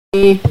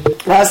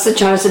Rasa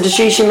Chansa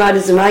Shri Srimad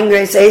Divine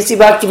Grace A.C.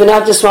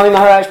 Bhaktivedanta Swami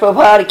Maharaj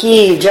Prabhupada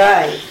Ki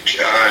Jai.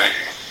 Jai.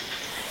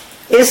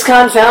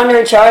 ISKCON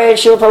founder Acharya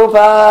Srila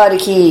Prabhupada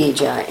Ki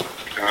Jai.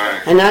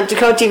 Jai.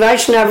 Anantakoti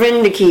Vaishnava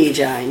Vrinda Ki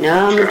Jai.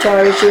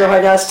 Namacharya Srila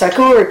Haridas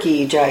Thakur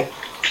Ki Jai.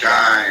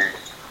 Jai.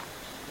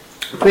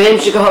 Prem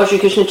Shri Kaho Shri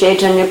Krishna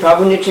Chaitanya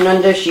Prabhu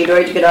Nityananda Shri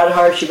Advaita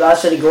Gadadhar Shri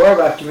Vasadi Gaur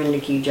Bhakti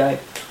Vrinda Ki Jai.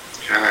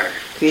 Jai.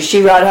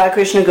 Shri Radha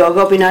Krishna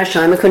Gopinath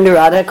Shama Kunda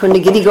Radha Kunda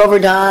Giri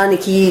Govardhan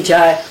Ki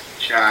Jai.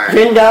 Jai.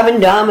 Vrindavan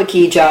Dhama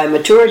Ki Jai,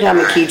 Mathura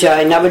Dhama Ki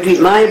Jai, Navadvip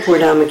Mayapur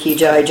Dhama Ki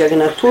Jai,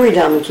 Jagannath Puri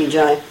Dhama Ki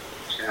Jai,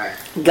 Jai.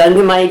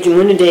 Gangamai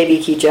Jamuna Devi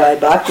Ki Jai,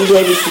 Bhakti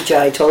Devi Ki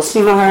Jai, Tulsi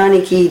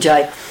Maharani Ki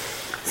Jai,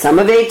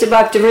 Samaveta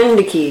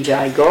Bhaktivinoda Ki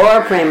Jai,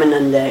 Gaur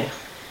Premanande.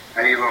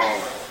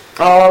 Haribo.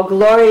 All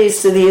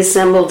glories to the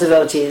assembled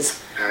devotees.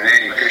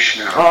 Hare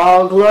Krishna.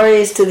 All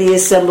glories to the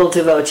assembled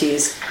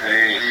devotees.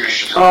 Hare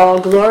Krishna. All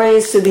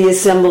glories to the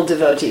assembled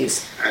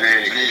devotees.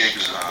 Hare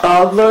Krishna.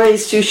 All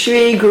glories to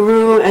Sri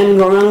Guru and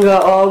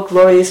Gauranga. All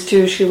glories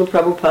to Srila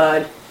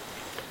Prabhupada.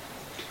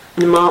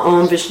 Nama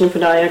Om Vishnu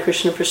Padaya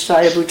Krishna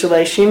Prasthaya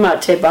Bhutale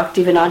Srimate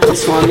Bhaktivedanta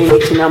Swami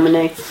Niti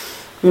Namane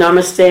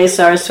Namaste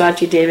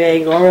Saraswati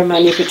Deve Gaura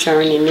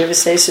Manipacharani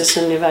Nivasesa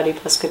Sannivadi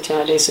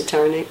Paskachade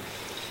Satarane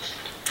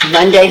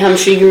Vandeham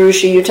Sri Guru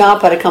Shri Yuta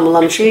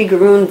Padakamalam Sri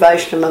Gurun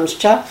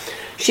Vaishnavamscha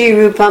Shri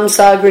Rupam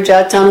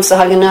Sagrajatam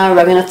Sahagana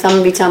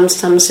Raghunatham Vitam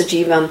Stam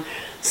Sajivam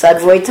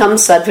Sadvaitam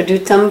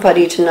Sadvadutam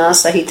Paritana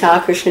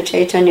Sahita Krishna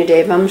Chaitanya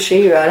Devam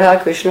Shri Radha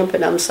Krishna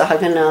Padam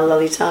Sahagana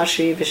Lalita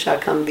Shri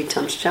Vishakam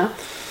Vitamscha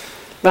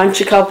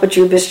Vanchakalpa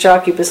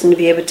Jubischa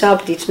Kipasandaviyavata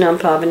Patitanam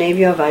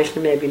Pavanavya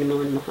Vaishnavebhi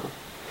Namo Namaha.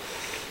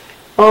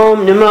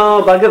 Om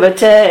Namo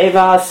Bhagavate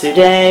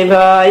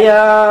Vasudevaya.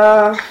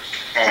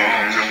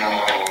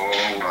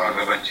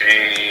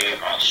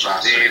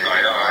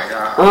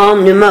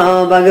 Om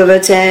Namo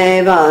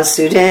Bhagavate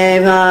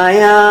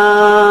Vasudevaya.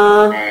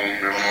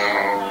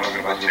 Om Namo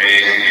Bhagavate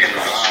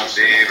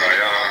Vasudevaya.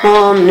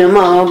 Om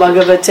Namo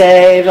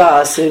Bhagavate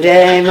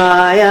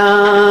Vasudevaya.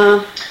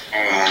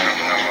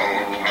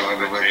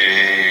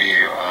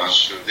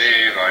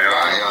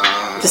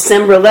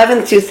 December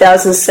 11th,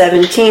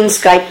 2017,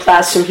 Skype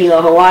class from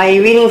Hilo, Hawaii.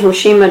 Reading from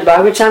Srimad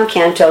Bhagavatam,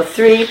 Canto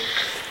 3,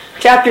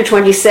 Chapter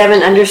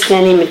 27,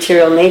 Understanding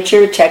Material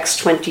Nature, Text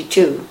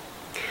 22.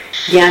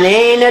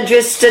 Jnanena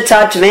drista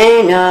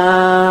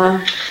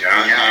tatvena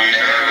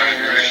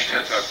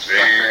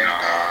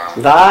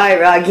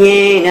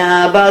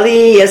Vairagyena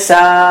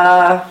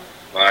baliyasa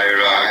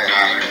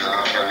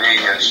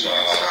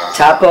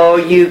Tapo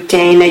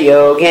yuktena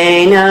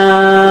yogena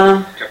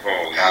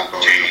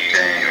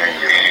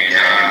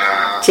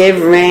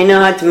Tivrena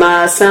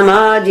atma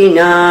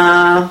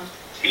samadhina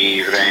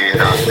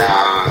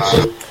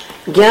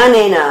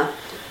Jnanena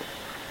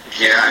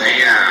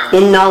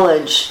in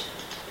knowledge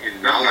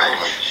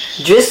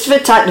Dristva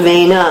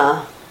tatvena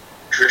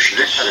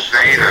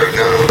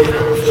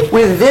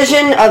with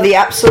vision of the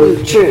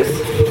absolute truth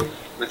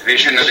With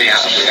vision of the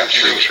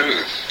absolute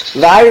truth.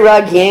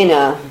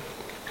 Vairagyena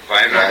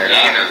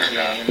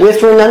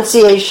with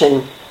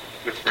renunciation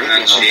With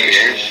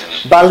renunciation.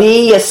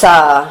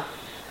 Baliyasa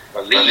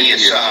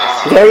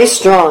very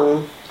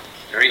strong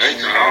Very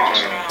strong.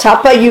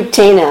 Tapa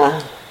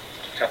yuktena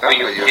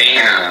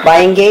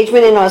by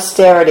engagement in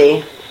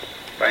austerity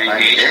By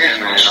engagement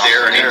in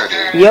austerity.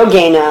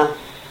 Yogena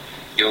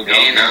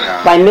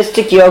Yogena. by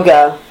mystic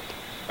yoga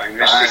By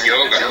mystic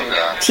yoga.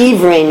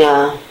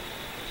 Tivrena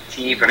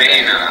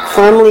Tivrena.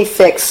 firmly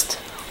fixed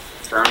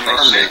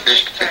Firmly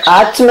fixed.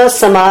 Atma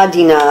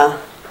samadhina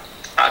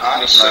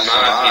Atma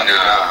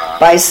Samadhina.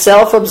 by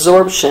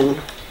self-absorption.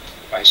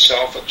 By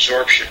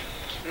self-absorption.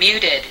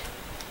 Muted.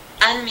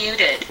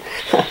 Unmuted.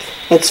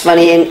 It's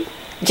funny, and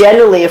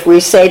generally if we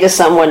say to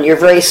someone, you're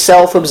very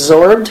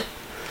self-absorbed,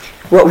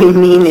 what we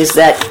mean is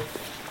that,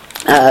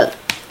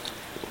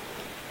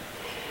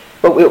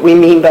 what we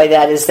mean by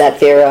that is that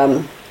they're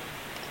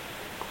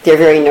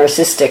very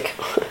narcissistic.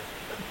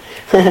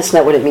 That's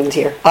not what it means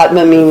here.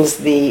 Atma means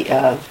the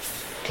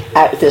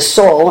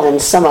soul, and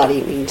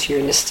samadhi means you're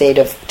in a state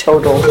of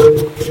total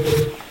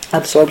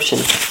absorption.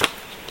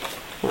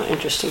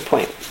 Interesting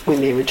point we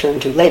may return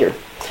to later.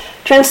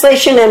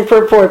 Translation and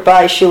purport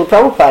by Srila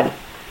Prabhupada.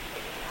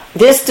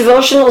 This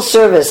devotional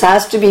service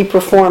has to be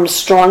performed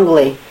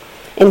strongly,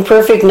 in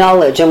perfect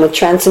knowledge and with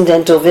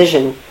transcendental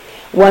vision.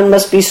 One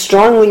must be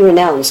strongly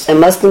renounced and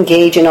must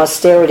engage in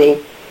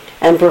austerity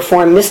and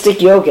perform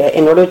mystic yoga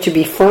in order to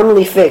be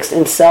firmly fixed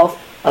in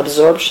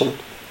self-absorption.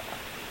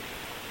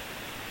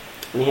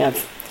 We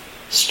have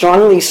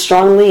strongly,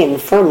 and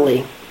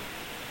firmly.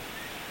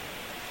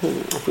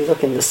 If we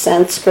look in the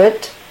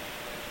Sanskrit,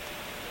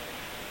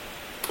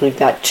 we've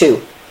got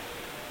two.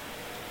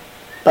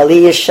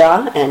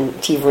 Baliyasha and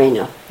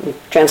Tivrena.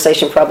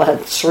 Translation Prabhupada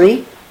had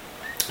 3,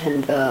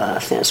 and the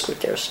Sanskrit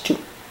there's 2.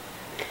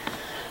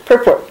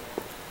 Purport.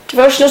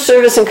 Devotional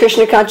service in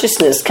Krishna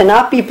consciousness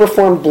cannot be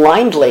performed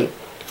blindly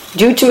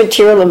due to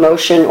material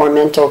emotion or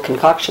mental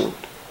concoction.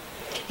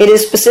 It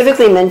is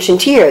specifically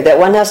mentioned here that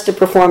one has to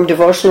perform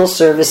devotional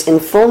service in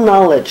full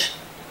knowledge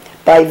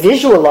by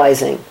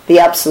visualizing the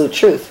absolute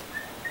truth.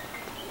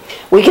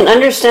 We can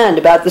understand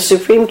about the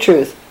supreme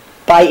truth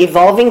by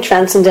evolving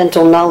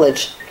transcendental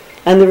knowledge,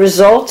 and the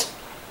result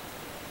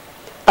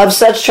of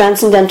such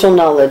transcendental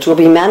knowledge will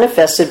be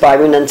manifested by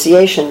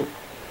renunciation.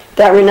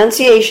 That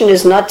renunciation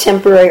is not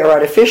temporary or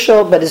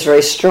artificial, but is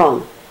very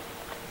strong.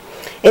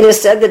 It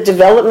is said that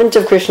development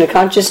of Krishna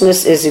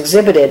consciousness is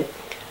exhibited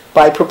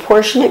by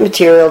proportionate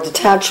material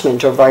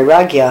detachment or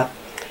vairagya.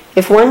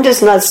 If one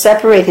does not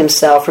separate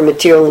himself from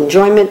material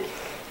enjoyment,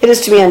 it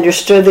is to be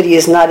understood that he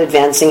is not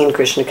advancing in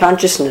Krishna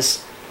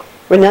consciousness.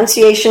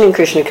 Renunciation in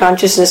Krishna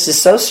consciousness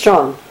is so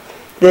strong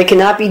that it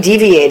cannot be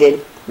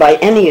deviated by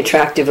any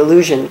attractive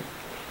illusion.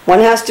 One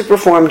has to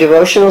perform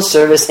devotional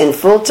service in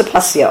full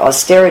tapasya,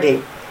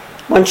 austerity.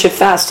 One should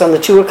fast on the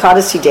 2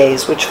 Ekadasi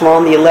days, which fall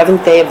on the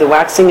 11th day of the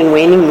waxing and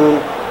waning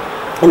moon,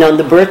 and on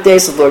the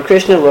birthdays of Lord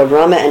Krishna, Lord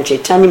Rama, and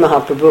Chaitanya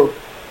Mahaprabhu.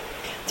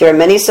 There are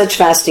many such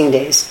fasting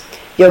days.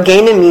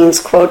 Yogena means,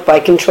 quote, by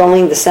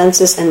controlling the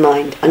senses and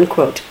mind,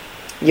 unquote.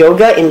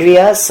 Yoga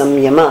Indriya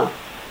Samyama.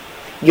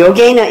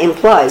 Yogena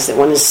implies that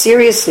one is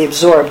seriously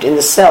absorbed in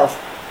the self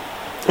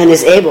and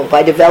is able,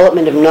 by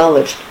development of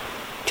knowledge,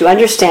 to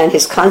understand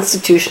his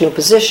constitutional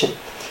position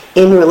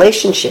in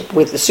relationship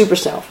with the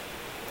superself.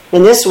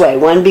 In this way,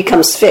 one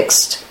becomes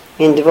fixed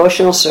in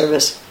devotional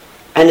service,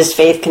 and his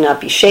faith cannot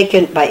be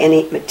shaken by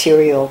any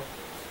material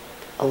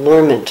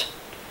allurement.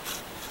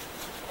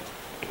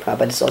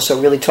 Prabhupada is also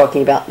really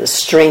talking about the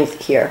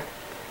strength here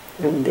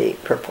in the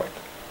purport.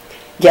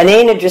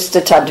 Jnanena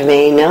drista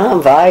tadvena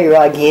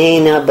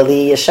vairagyena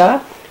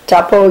baliyasha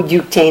tapo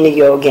yuktena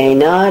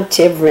yogena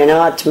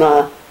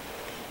tivrenatma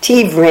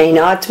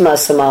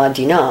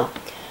samadhina.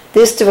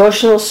 This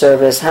devotional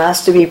service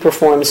has to be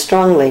performed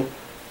strongly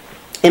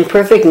in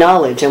perfect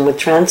knowledge and with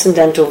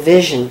transcendental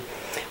vision.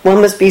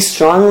 One must be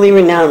strongly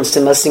renounced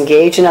and must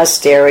engage in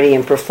austerity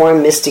and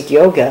perform mystic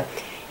yoga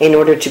in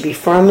order to be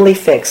firmly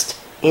fixed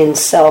in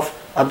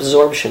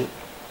self-absorption.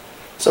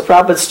 So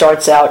Prabhupada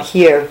starts out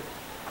here.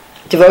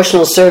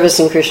 Devotional service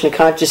in Krishna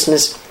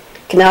consciousness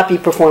cannot be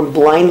performed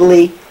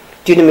blindly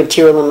due to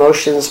material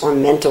emotions or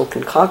mental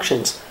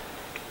concoctions.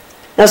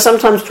 Now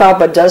sometimes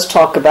Prabhupada does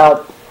talk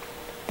about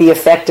the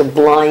effect of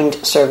blind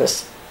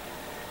service.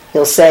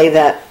 He'll say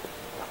that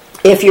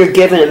if you're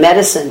given a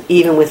medicine,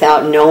 even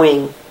without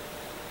knowing,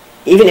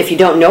 even if you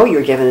don't know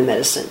you're given the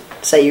medicine,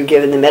 say you're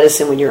given the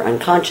medicine when you're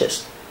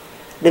unconscious,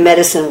 the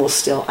medicine will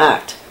still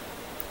act.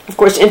 Of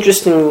course,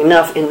 interestingly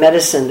enough, in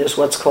medicine there's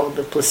what's called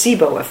the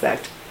placebo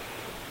effect.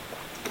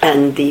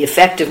 And the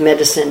effect of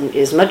medicine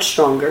is much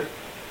stronger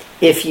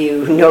if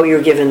you know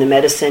you're given the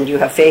medicine, you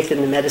have faith in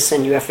the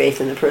medicine, you have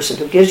faith in the person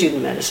who gives you the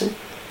medicine,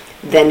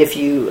 than if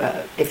you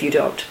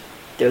don't.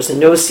 There's a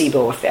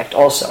nocebo effect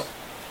also.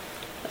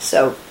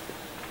 So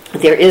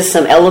there is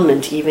some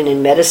element even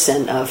in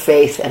medicine of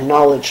faith and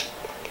knowledge.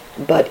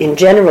 But in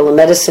general, a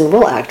medicine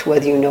will act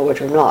whether you know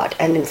it or not.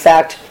 And in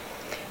fact,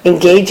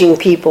 engaging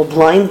people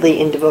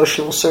blindly in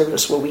devotional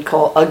service, what we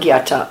call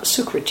agyata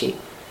sukriti,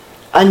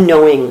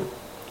 unknowing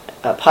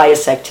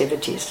pious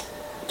activities.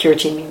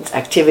 Kirti means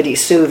activity,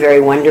 su, very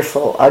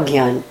wonderful,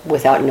 agyan,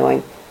 without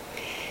knowing,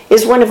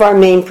 is one of our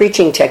main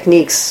preaching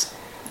techniques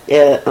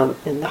in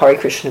the Hare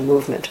Krishna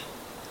movement.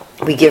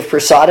 We give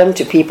prasadam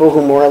to people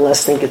who more or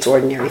less think it's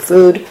ordinary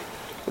food.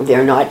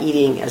 They're not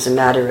eating as a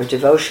matter of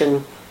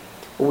devotion.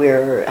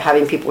 We're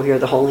having people hear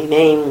the holy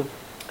name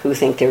who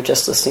think they're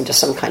just listening to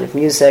some kind of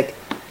music.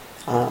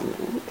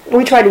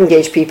 We try to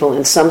engage people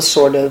in some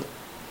sort of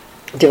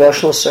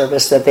devotional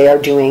service that they are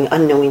doing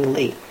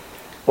unknowingly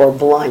or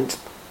blind.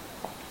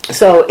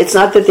 So it's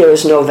not that there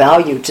is no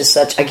value to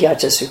such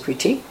agyata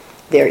sukriti.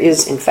 There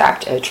is, in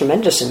fact, a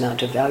tremendous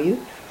amount of value.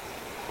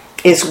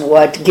 It's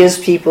what gives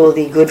people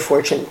the good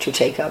fortune to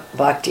take up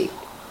bhakti.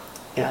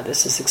 Yeah,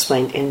 this is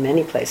explained in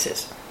many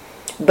places.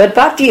 But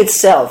bhakti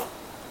itself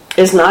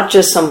is not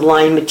just some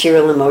blind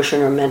material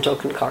emotion or mental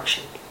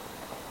concoction.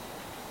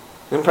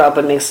 And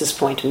Prabhupada makes this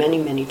point many,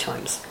 many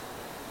times.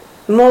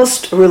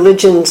 Most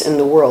religions in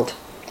the world,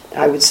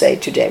 I would say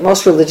today,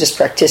 most religious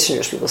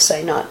practitioners, we will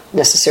say, not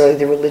necessarily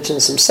the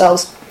religions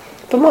themselves,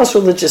 but most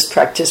religious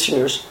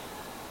practitioners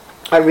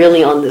are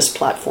really on this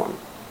platform.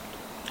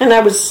 And I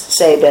would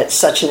say that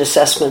such an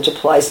assessment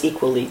applies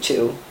equally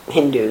to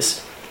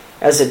Hindus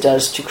as it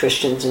does to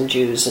Christians and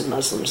Jews and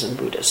Muslims and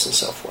Buddhists and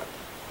so forth.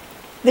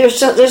 There's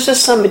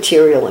just some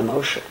material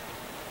emotion.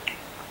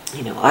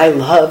 I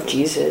love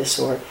Jesus,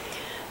 or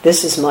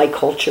this is my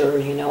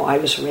culture, I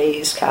was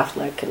raised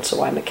Catholic and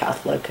so I'm a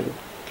Catholic, and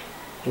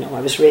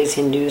I was raised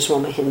Hindu, so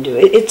I'm a Hindu.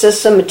 It's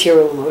just some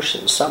material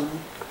emotion, some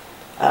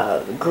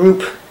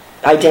group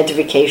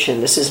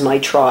identification. This is my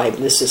tribe,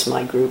 this is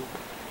my group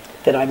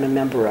that I'm a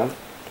member of.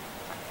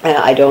 And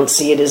I don't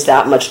see it as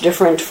that much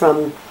different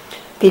from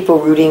people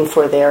rooting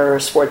for their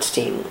sports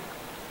team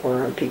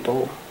or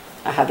people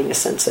having a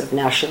sense of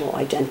national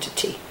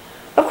identity.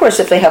 Of course,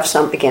 if they have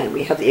some, again,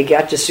 we have the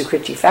agyata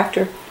sukriti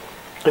factor.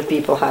 If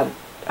people have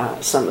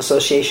some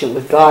association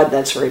with God,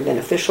 that's very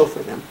beneficial for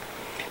them.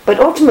 But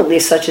ultimately,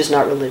 such is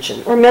not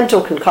religion, or mental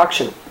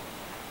concoction,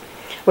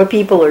 where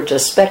people are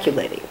just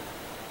speculating.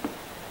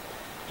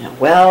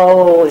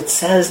 Well, it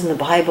says in the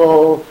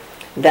Bible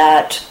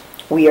that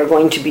we are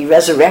going to be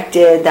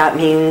resurrected. That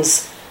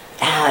means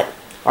that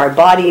our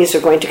bodies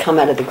are going to come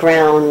out of the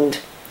ground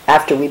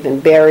after we've been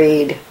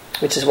buried,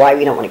 which is why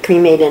we don't want to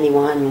cremate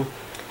anyone.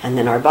 And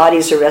then our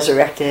bodies are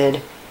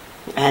resurrected.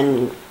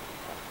 And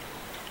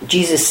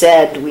Jesus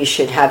said we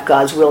should have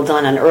God's will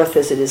done on earth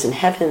as it is in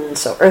heaven.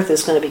 So earth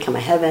is going to become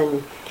a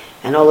heaven.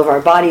 And all of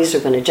our bodies are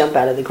going to jump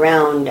out of the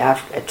ground.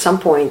 At some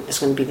point, it's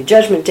going to be the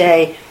judgment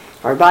day.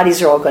 Our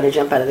bodies are all going to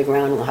jump out of the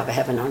ground and we'll have a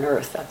heaven on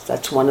earth.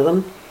 That's one of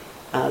them.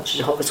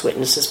 Jehovah's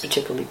Witnesses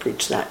particularly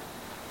preach that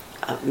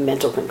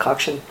mental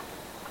concoction.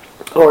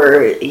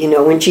 Or,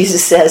 when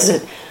Jesus says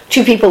that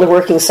two people are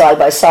working side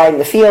by side in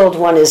the field,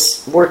 one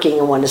is working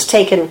and one is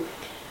taken.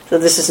 So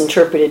this is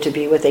interpreted to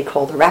be what they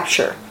call the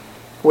rapture,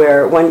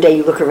 where one day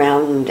you look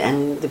around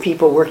and the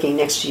people working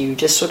next to you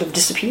just sort of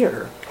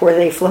disappear, or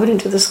they float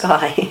into the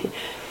sky,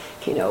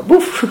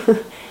 boof.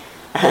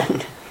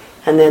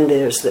 and then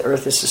the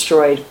earth is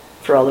destroyed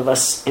for all of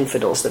us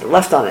infidels that are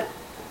left on it.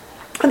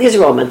 And these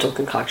are all mental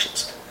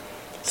concoctions.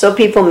 So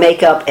people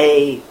make up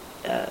either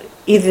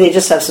they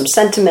just have some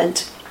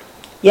sentiment,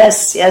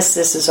 yes,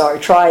 this is our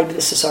tribe,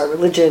 this is our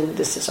religion,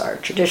 this is our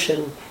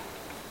tradition,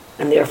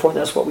 and therefore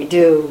that's what we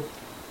do.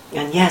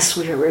 And yes,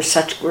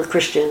 we're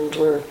Christians,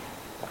 we're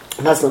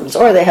Muslims,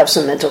 or they have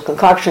some mental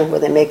concoction where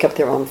they make up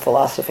their own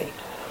philosophy.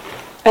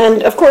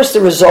 And of course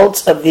the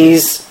results of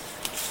these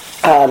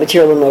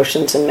material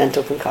emotions and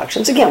mental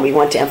concoctions, again, we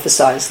want to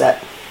emphasize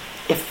that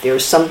if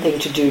there's something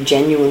to do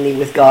genuinely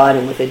with God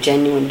and with a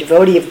genuine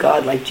devotee of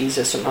God like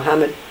Jesus or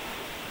Muhammad,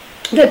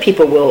 that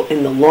people will,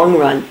 in the long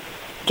run,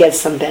 get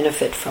some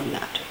benefit from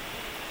that.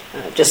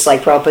 Just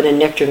like Prabhupada in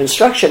Nectar of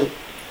Instruction,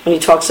 when he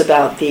talks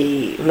about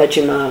the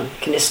Majjhima,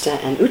 Kanishta,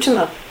 and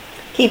Uttama,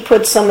 he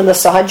puts some of the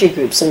Sahaja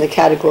groups in the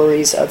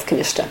categories of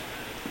Kanishta.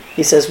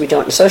 He says we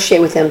don't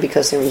associate with them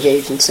because they're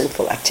engaged in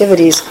sinful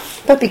activities,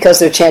 but because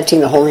they're chanting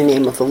the holy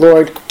name of the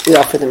Lord, we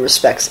offer them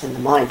respects in the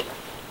mind.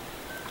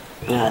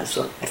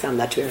 So I found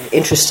that very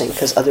interesting,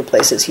 because other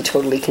places he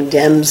totally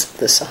condemns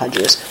the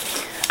Sahajas.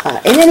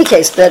 In any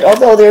case, that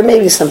although there may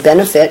be some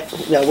benefit,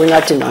 we're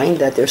not denying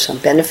that there's some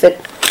benefit.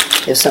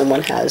 If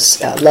someone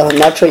has lava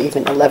matra,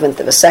 even 11th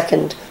of a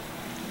second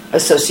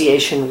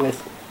association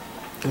with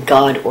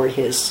God or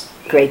his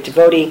great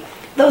devotee,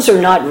 those are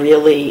not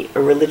really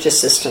religious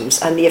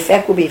systems, and the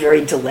effect will be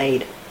very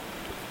delayed.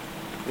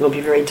 It will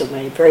be very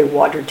delayed, very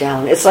watered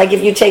down. It's like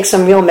if you take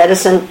some real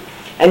medicine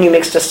and you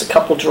mix just a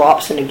couple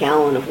drops in a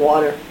gallon of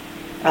water,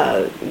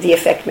 the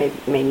effect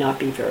may not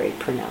be very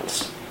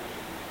pronounced.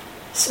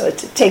 So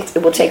it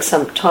will take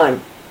some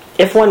time.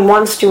 If one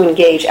wants to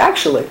engage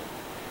actually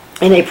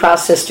in a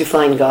process to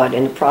find God,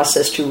 in a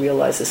process to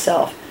realize the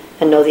self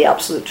and know the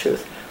absolute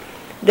truth,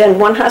 then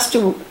one has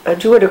to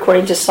do it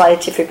according to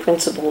scientific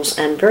principles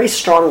and very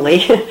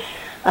strongly.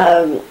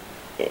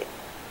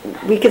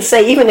 We could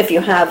say even if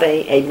you have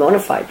a bona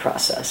fide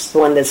process, the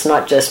one that's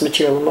not just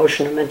material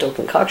emotion or mental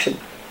concoction,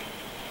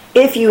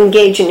 if you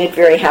engage in it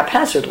very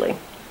haphazardly,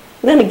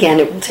 then again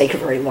it will take a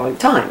very long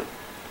time.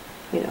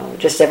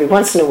 Just every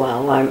once in a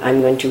while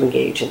I'm going to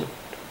engage in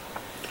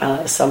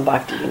some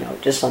bhakti,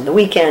 just on the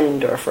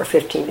weekend or for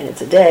 15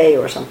 minutes a day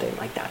or something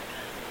like that.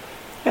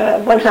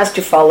 One has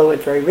to follow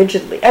it very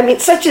rigidly. I mean,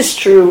 such is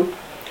true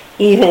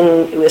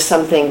even with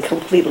something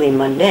completely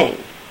mundane.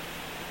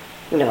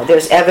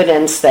 There's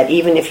evidence that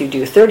even if you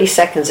do 30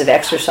 seconds of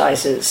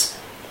exercises,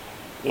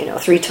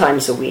 3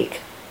 times a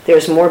week,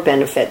 there's more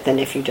benefit than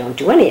if you don't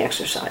do any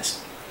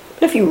exercise.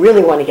 But if you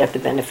really want to get the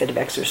benefit of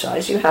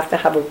exercise, you have to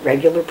have a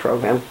regular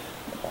program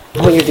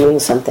when you're doing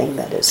something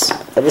that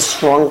is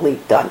strongly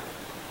done.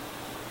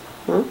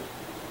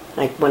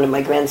 Like one of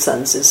my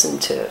grandsons is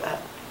into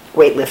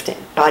weightlifting,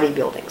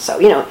 bodybuilding. So,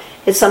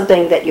 it's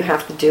something that you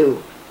have to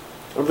do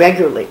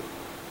regularly.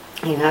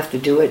 You have to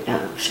do it,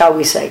 shall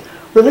we say,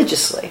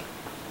 religiously,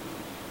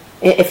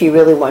 if you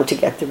really want to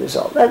get the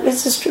result.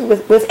 This is true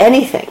with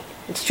anything.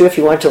 It's true if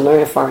you want to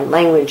learn a foreign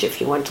language,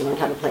 if you want to learn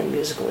how to play a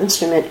musical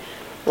instrument,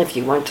 if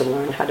you want to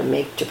learn how to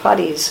make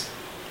chapatis,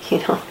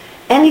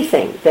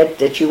 anything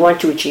that you want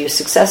to achieve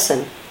success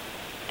in.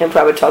 And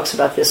Prabhupada talks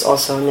about this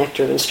also in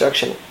Nectar of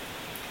Instruction.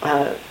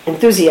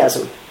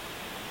 Enthusiasm.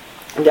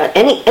 That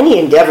any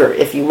endeavor,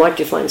 if you want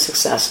to find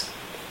success,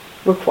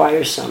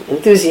 requires some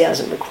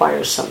enthusiasm,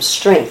 requires some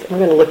strength. And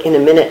we're going to look in a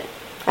minute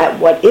at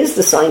what is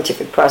the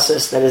scientific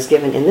process that is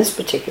given in this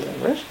particular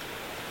verse.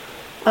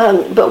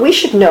 But we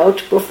should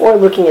note, before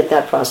looking at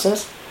that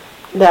process,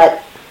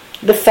 that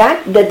the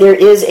fact that there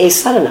is a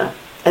sadhana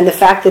and the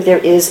fact that there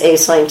is a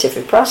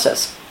scientific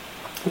process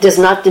does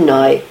not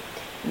deny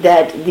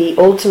that the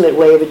ultimate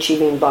way of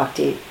achieving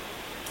bhakti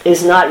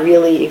is not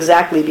really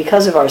exactly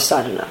because of our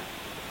sadhana.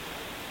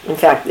 In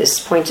fact, this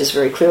point is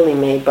very clearly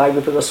made by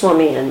Rupa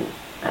Goswami in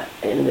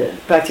the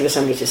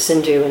Bhakti-Rasamrita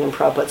Sindhu and in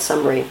Prabhupada's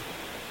summary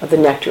of the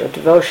Nectar of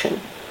Devotion.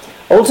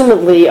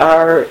 Ultimately,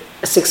 our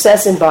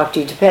success in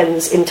bhakti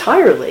depends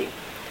entirely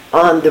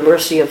on the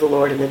mercy of the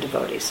Lord and the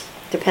devotees.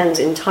 Depends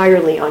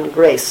entirely on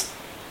grace.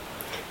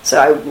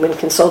 So when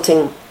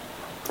consulting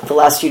the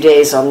last few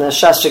days on the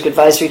Shastrik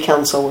Advisory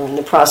Council, we're in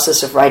the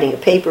process of writing a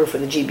paper for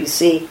the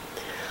GBC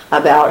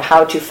about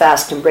how to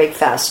fast and break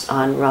fast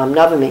on Ram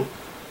Navami.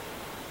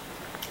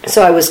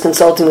 So I was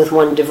consulting with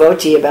one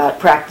devotee about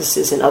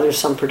practices in other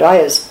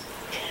sampradayas.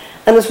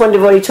 And this one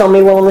devotee told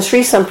me, well, in the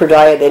Sri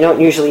Sampradaya, they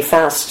don't usually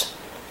fast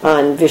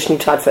on Vishnu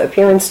Tattva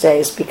appearance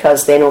days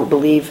because they don't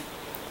believe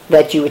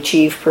that you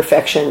achieve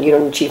perfection, you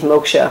don't achieve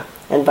moksha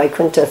and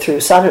Vaikuntha through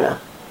sadhana.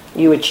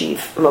 You achieve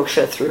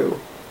moksha through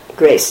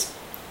grace.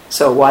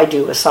 So why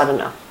do a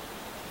sadhana?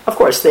 Of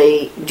course,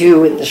 they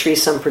do in the Sri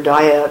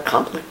Sampradaya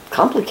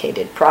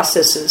complicated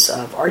processes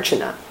of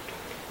archana.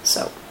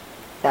 So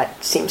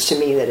that seems to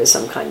me that is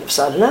some kind of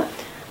sadhana.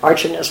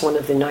 Archana is one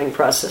of the 9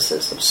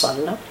 processes of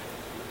sadhana.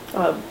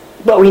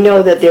 But we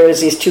know that there is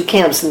these 2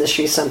 camps in the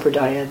Sri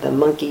Sampradaya, the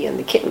monkey and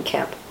the kitten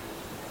camp.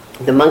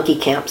 The monkey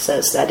camp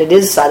says that it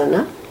is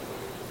sadhana,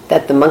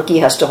 that the monkey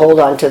has to hold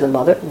on to the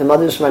mother. The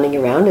mother's running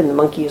around and the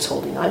monkey is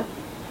holding on.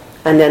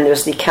 And then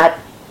there's the cat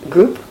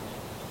group,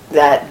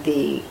 that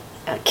the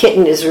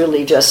kitten is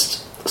really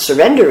just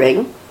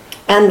surrendering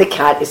and the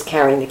cat is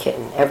carrying the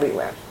kitten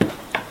everywhere.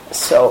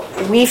 So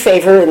we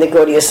favor in the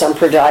Gaudiya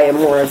Sampradaya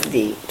more of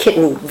the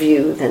kitten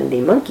view than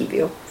the monkey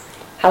view.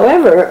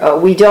 However,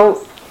 we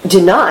don't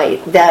deny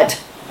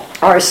that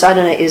our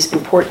sadhana is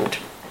important.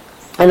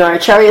 And our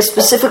acharyas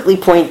specifically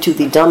point to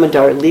the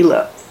Damodar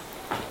Leela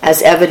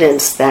as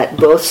evidence that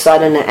both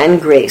sadhana and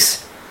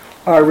grace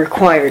are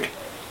required,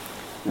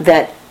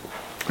 that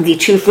the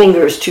 2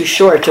 fingers too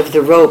short of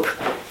the rope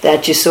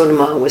that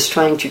Yasodhama was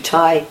trying to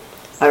tie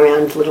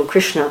around little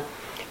Krishna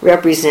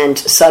represent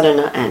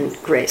sadhana and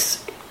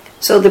grace.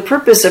 So the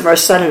purpose of our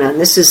sadhana, and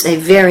this is a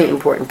very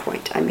important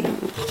point, I mean,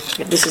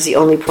 this is the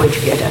only point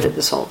you get out of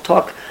this whole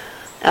talk,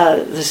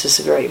 this is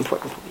a very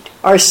important point.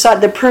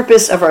 The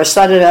purpose of our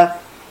sadhana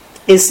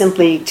is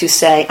simply to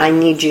say, I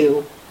need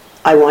you,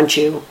 I want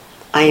you,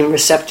 I am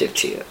receptive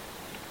to you.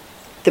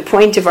 The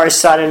point of our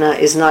sadhana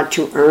is not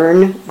to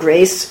earn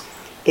grace,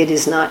 it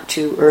is not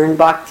to earn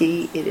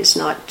bhakti, it is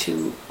not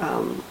to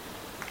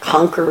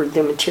conquer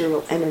the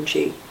material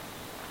energy.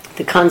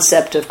 The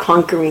concept of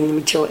conquering the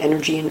material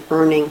energy and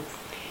earning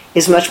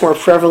is much more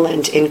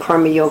prevalent in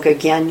Karma Yoga,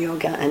 Gyan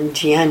Yoga, and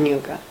Dhyan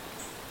Yoga.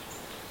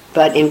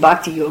 But in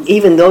Bhakti Yoga,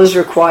 even those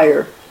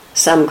require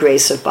some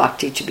grace of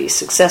bhakti to be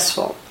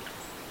successful.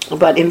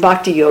 But in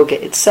Bhakti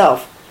Yoga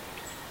itself,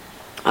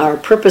 our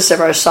purpose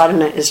of our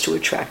sadhana is to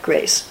attract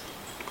grace.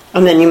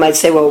 And then you might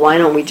say, well, why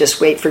don't we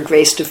just wait for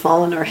grace to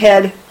fall on our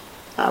head,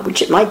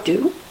 which it might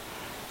do.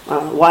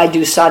 Why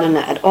do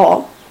sadhana at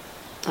all?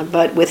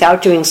 But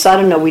without doing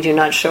sadhana, we do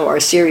not show our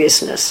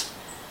seriousness.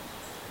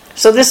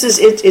 So this is,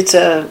 it's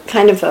a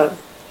kind of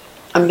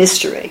a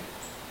mystery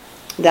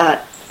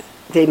that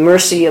the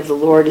mercy of the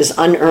Lord is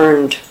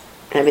unearned.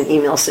 I have an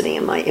email sitting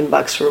in my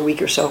inbox for a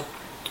week or so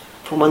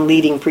from one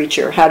leading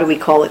preacher. How do we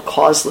call it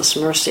causeless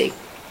mercy?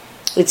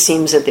 It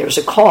seems that there's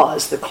a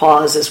cause. The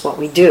cause is what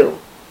we do.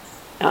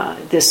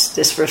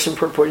 This verse and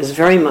purport is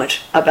very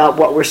much about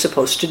what we're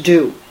supposed to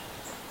do.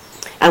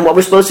 And what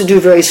we're supposed to do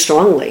very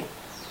strongly.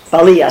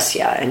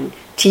 Baliyasya and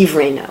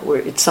Tivrena, where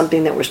it's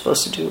something that we're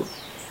supposed to do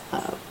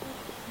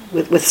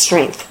with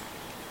strength.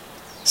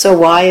 So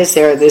why is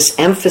there this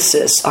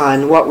emphasis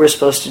on what we're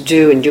supposed to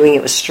do and doing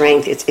it with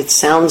strength? It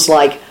sounds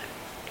like,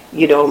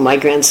 my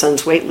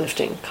grandson's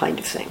weightlifting kind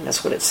of thing.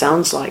 That's what it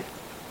sounds like.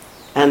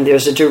 And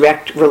there's a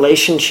direct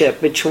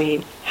relationship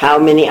between how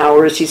many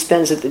hours he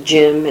spends at the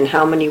gym and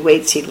how many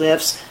weights he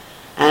lifts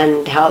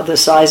and how the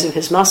size of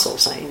his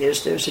muscles. I mean,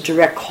 there's a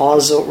direct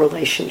causal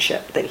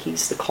relationship, that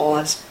he's the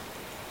cause.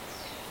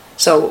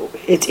 So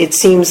it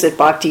seems that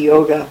Bhakti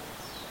Yoga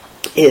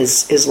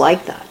is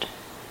like that.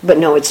 But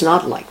no, it's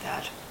not like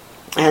that.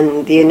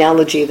 And the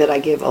analogy that I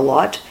give a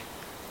lot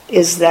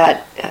is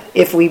that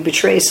if we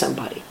betray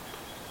somebody,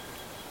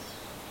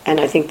 and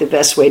I think the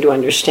best way to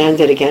understand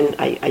it, again,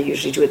 I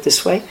usually do it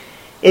this way,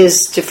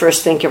 is to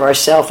first think of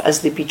ourselves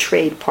as the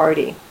betrayed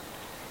party.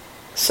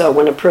 So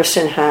when a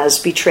person has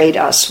betrayed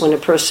us, when a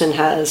person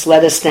has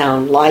let us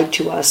down, lied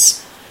to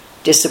us,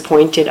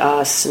 disappointed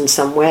us in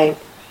some way,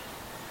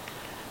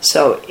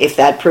 so if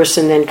that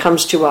person then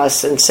comes to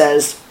us and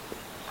says,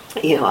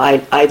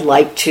 I'd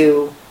like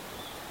to,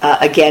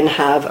 again,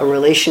 have a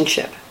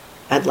relationship,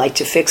 I'd like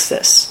to fix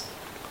this.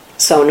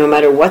 So no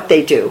matter what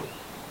they do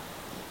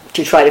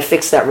to try to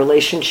fix that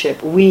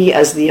relationship, we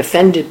as the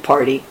offended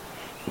party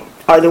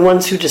are the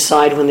ones who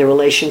decide when the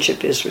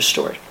relationship is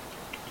restored.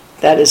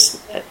 That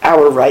is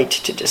our right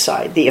to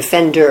decide. The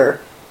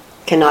offender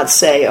cannot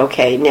say,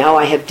 okay, now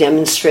I have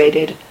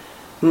demonstrated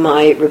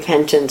my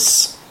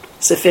repentance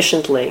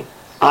sufficiently,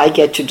 I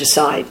get to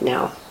decide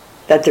now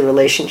that the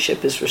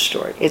relationship is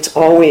restored. It's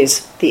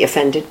always the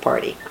offended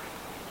party.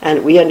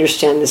 And we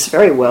understand this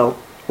very well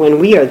when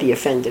we are the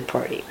offended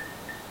party.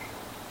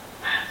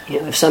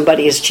 If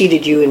somebody has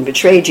cheated you and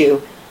betrayed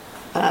you,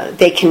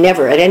 they can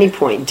never at any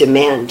point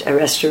demand a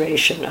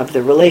restoration of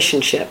the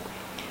relationship,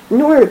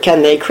 nor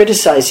can they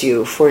criticize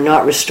you for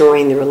not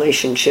restoring the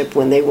relationship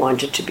when they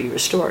want it to be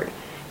restored.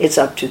 It's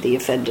up to the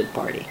offended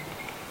party.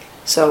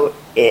 So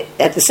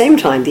at the same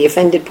time, the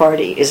offended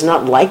party is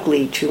not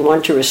likely to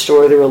want to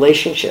restore the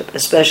relationship,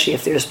 especially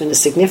if there's been a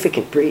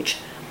significant breach,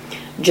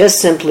 just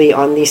simply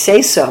on the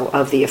say-so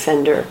of the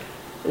offender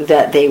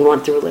that they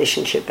want the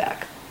relationship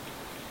back.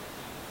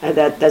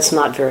 That's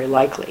not very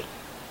likely.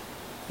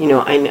 You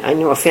know, I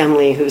know a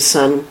family whose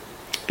son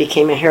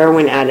became a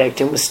heroin addict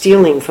and was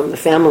stealing from the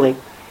family,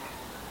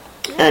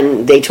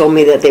 and they told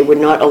me that they would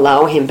not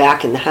allow him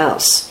back in the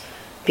house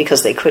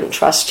because they couldn't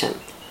trust him.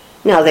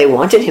 Now, they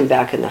wanted him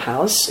back in the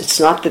house. It's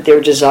not that their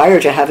desire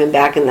to have him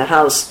back in the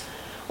house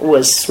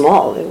was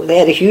small. They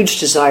had a huge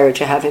desire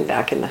to have him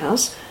back in the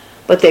house,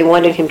 but they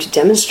wanted him to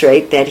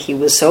demonstrate that he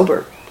was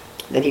sober,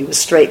 that he was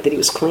straight, that he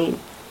was clean,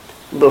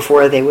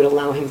 before they would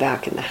allow him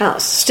back in the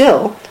house.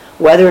 Still,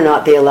 whether or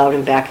not they allowed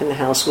him back in the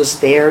house was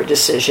their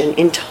decision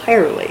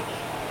entirely.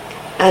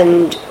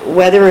 And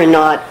whether or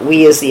not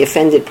we as the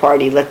offended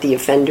party let the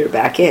offender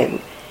back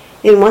in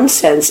one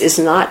sense, is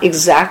not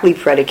exactly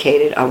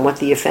predicated on what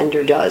the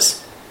offender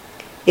does.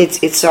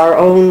 It's our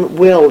own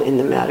will in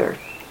the matter.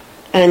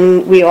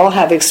 And we all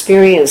have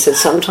experience that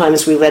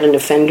sometimes we let an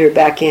offender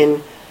back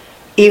in,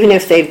 even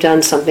if they've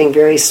done something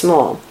very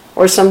small,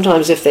 or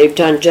sometimes if they've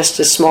done just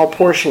a small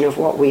portion of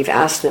what we've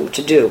asked them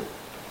to do.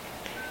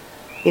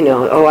 You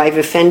know, oh, I've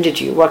offended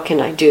you, what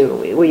can I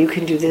do? Well, you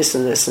can do this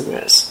and this and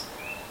this.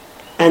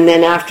 And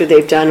then after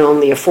they've done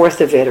only a fourth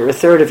of it or a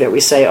third of it,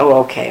 we say, oh,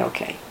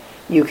 okay,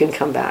 you can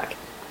come back.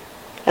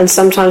 And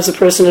sometimes the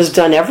person has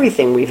done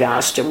everything we've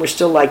asked, and we're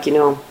still like, you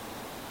know,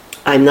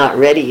 I'm not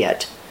ready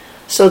yet.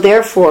 So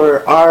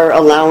therefore, our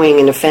allowing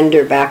an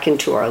offender back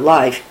into our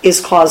life is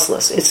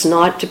causeless. It's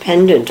not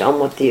dependent on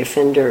what the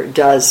offender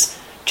does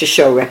to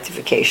show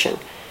rectification.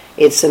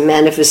 It's a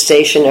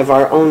manifestation of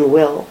our own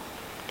will.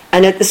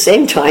 And at the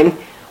same time,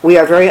 we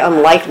are very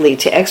unlikely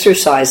to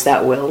exercise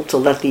that will to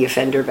let the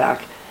offender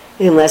back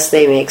unless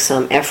they make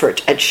some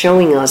effort at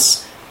showing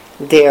us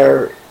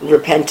their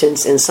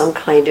repentance in some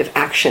kind of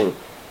action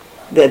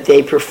that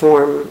they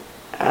perform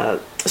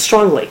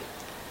strongly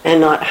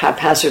and not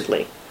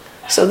haphazardly.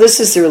 So this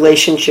is the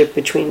relationship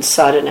between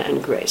sadhana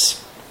and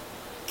grace.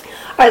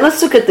 All right,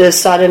 let's look at the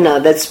sadhana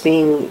that's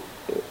being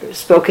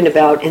spoken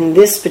about in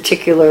this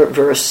particular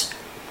verse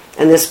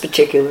and this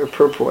particular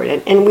purport.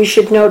 And we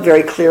should note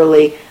very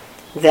clearly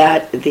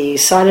that the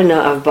sadhana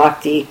of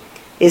bhakti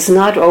is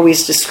not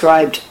always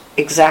described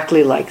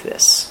exactly like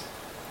this.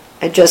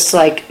 And just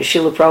like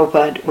Srila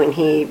Prabhupada, when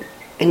he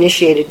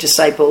initiated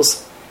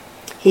disciples,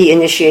 he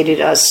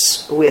initiated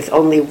us with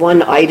only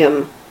one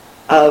item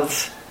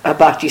of a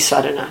bhakti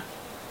sadhana,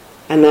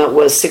 and that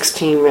was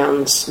 16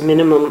 rounds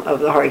minimum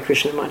of the Hare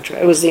Krishna mantra.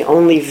 It was the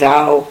only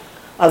vow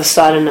of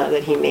sadhana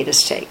that he made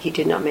us take. He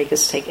did not make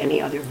us take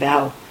any other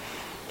vow.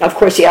 Of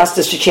course, he asked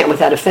us to chant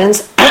without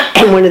offense,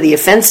 and one of the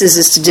offenses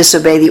is to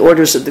disobey the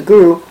orders of the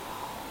Guru.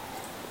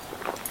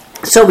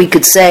 So we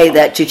could say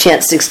that to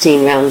chant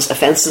 16 rounds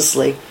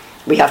offenselessly,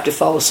 we have to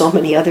follow so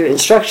many other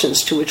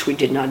instructions to which we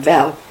did not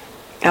vow.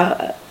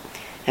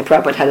 And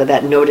Prabhupada had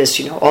that notice,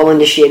 you know, all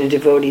initiated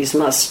devotees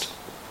must.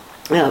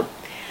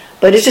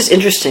 But it's just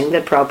interesting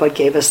that Prabhupada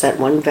gave us that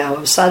one vow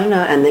of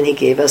sadhana, and then he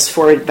gave us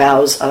 4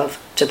 vows of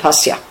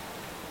tapasya.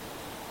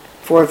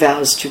 4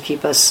 vows to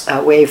keep us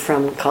away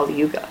from Kali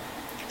Yuga.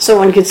 So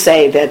one could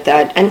say that,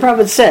 and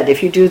Prabhupada said,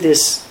 if you do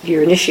this,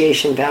 your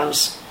initiation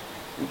vows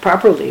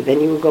properly,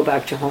 then you will go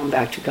back to home,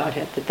 back to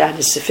Godhead, that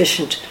is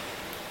sufficient.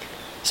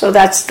 So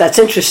that's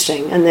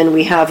interesting. And then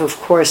we have, of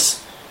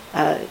course,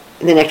 the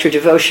Nectar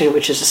Devotion,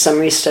 which is a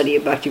summary study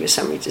of Bhakti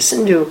Rasamrita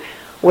Sindhu,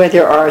 where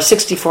there are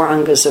 64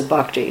 angas of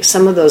bhakti.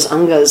 Some of those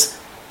angas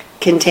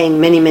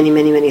contain many, many,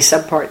 many, many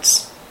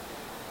subparts.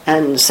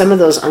 And some of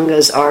those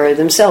angas are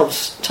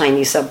themselves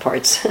tiny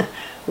subparts,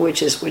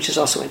 which is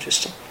also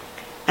interesting.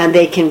 And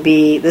they can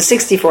be, the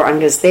 64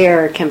 angas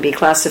there can be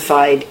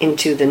classified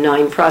into the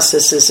 9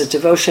 processes of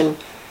devotion,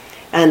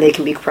 and they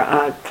can be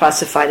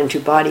classified into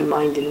body,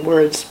 mind, and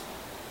words.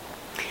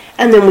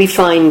 And then we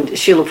find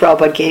Srila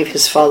Prabhupada gave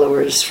his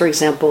followers, for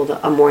example,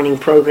 a morning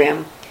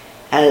program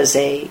as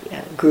a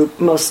group,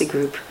 mostly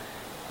group,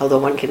 although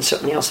one can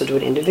certainly also do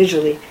it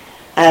individually,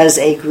 as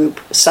a group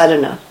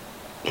sadhana.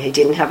 He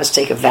didn't have us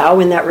take a vow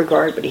in that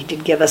regard, but he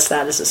did give us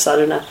that as a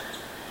sadhana.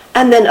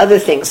 And then other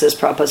things, as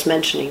Prabhupada's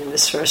mentioning in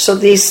this verse. So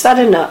the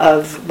sadhana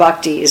of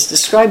bhakti is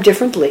described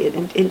differently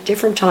in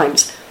different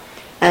times.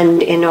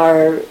 And in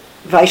our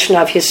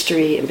Vaishnav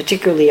history, and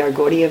particularly our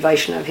Gaudiya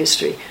Vaishnav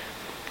history,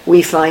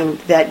 we find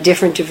that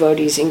different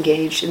devotees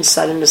engage in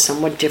sadhana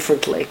somewhat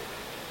differently.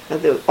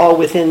 All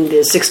within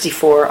the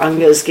 64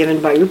 angas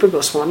given by Rupa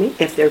Goswami,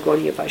 if they're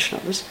Gaudiya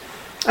Vaishnavas.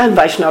 And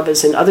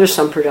Vaishnavas in other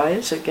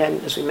sampradayas,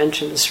 again, as we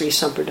mentioned, the Sri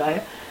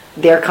Sampradaya,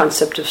 their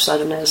concept of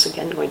sadhana is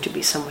again going to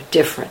be somewhat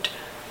different.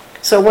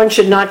 So one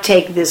should not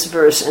take this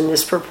verse and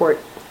this purport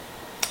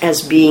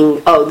as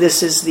being,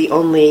 this is the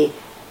only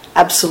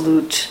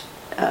absolute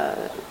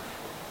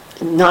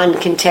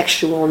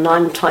non-contextual,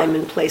 non-time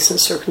and place and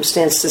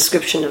circumstance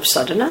description of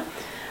sadhana.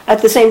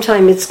 At the same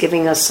time, it's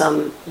giving us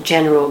some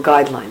general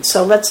guidelines.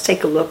 So let's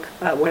take a look.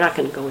 We're not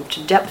going to go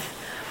into depth,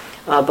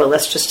 but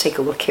let's just take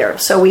a look here.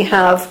 So we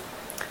have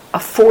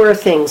four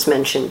things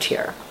mentioned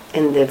here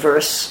in the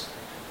verse,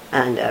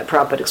 and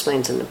Prabhupada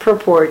explains in the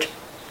purport.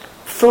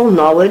 Full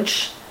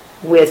knowledge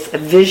with a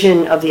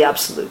vision of the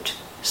Absolute.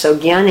 So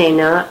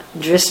jnanena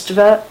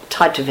dristva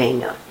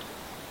tattvena.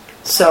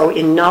 So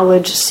in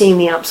knowledge, seeing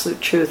the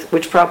Absolute Truth,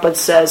 which Prabhupada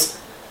says,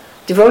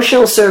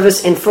 devotional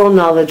service in full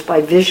knowledge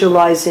by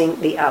visualizing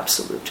the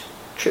Absolute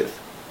Truth.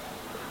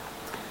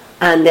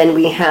 And then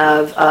we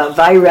have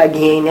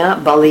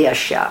vairagyena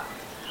baliyasya,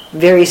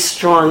 very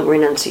strong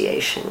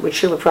renunciation,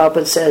 which Srila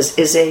Prabhupada says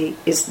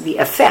is the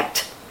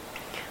effect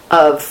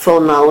of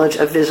full knowledge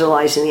of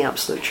visualizing the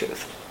Absolute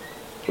Truth.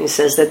 He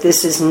says that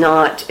this is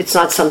not, it's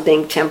not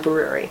something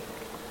temporary.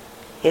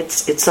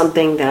 It's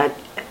something that,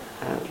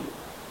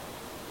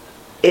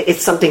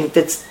 it's something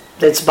that's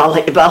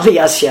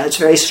baliyasya, it's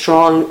very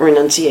strong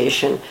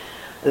renunciation,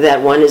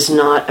 that one is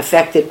not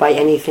affected by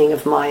anything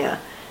of Maya,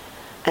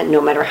 and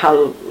no matter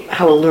how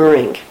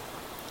alluring.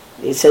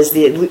 He says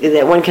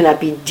that one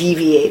cannot be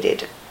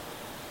deviated.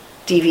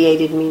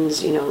 Deviated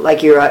means,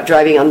 like you're out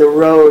driving on the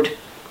road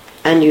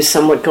and you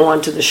somewhat go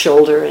onto the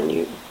shoulder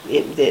and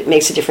it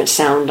makes a different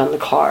sound on the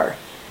car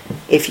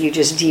if you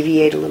just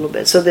deviate a little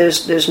bit. So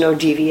there's no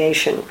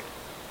deviation.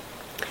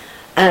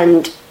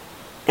 And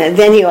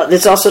then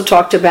there's also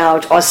talked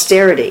about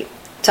austerity,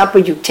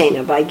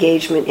 tapayuktena, by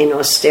engagement in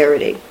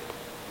austerity,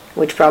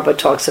 which Prabhupada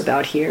talks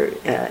about here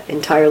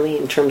entirely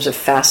in terms of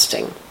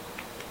fasting.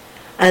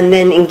 And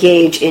then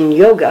engage in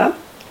yoga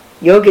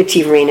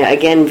tivrena,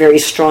 again very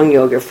strong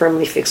yoga,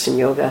 firmly fixed in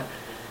yoga,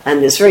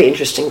 and this very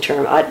interesting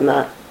term,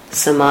 atma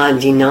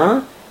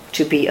samadhina,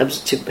 to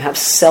have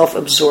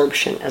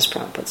self-absorption, as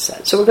Prabhupada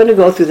said. So we're going to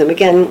go through them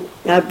again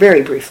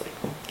very briefly.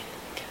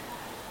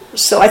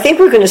 So I think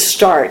we're going to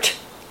start.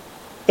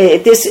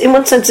 This, in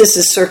one sense, this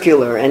is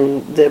circular,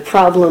 and the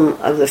problem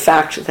of the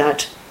fact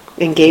that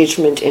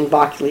engagement in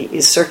bhakti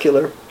is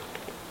circular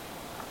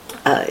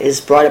is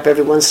brought up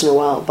every once in a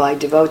while by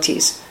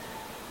devotees.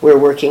 We're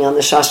working on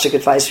the Shastric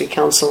Advisory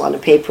Council on a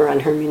paper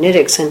on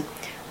hermeneutics, and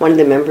one of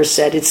the members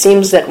said, it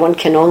seems that one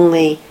can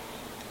only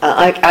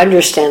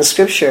understand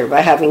Scripture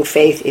by having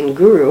faith in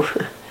Guru,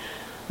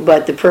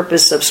 but the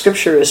purpose of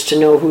Scripture is to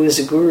know who is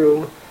a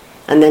Guru,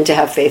 and then to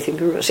have faith in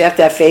Guru. So you have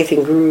to have faith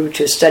in Guru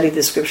to study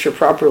the Scripture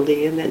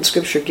properly, and then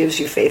Scripture gives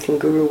you faith in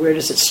Guru. Where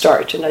does it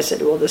start? And I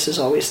said, well, this is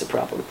always the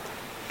problem.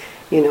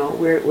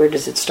 Where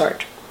does it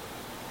start?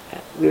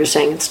 We were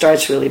saying it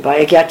starts really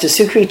by agyata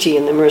sukriti,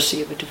 in the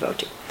mercy of a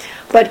devotee.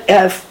 But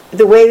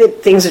the way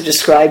that things are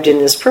described in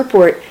this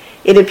purport,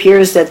 it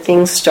appears that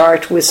things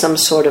start with some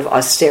sort of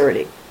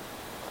austerity.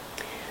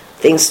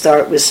 Things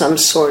start with some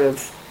sort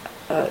of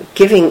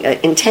giving,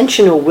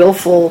 intentional,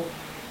 willful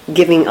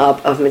giving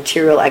up of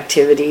material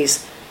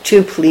activities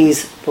to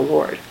please the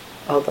Lord,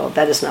 although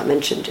that is not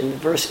mentioned in the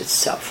verse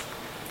itself.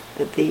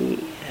 The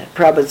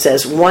Prabhupada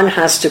says one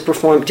has to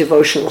perform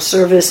devotional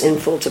service in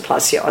full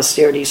tapasya,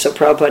 austerity. So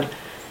Prabhupada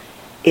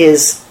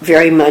is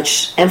very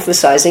much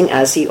emphasizing,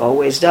 as he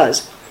always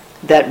does,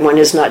 that one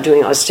is not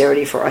doing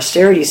austerity for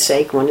austerity's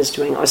sake, one is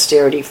doing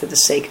austerity for the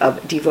sake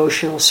of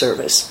devotional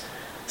service,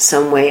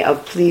 some way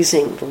of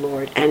pleasing the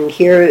Lord. And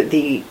here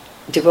the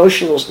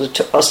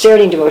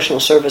austerity and devotional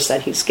service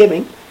that he's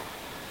giving,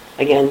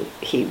 again,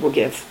 he will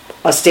give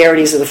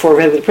austerities of the four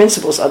regular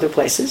principles other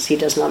places, he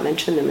does not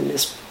mention them in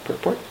this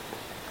purport,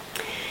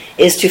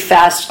 is to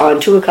fast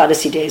on 2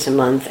 Ekadasi days a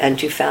month and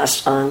to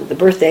fast on the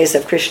birthdays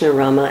of Krishna,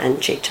 Rama,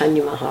 and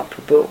Chaitanya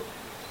Mahaprabhu.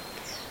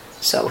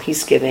 So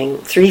he's giving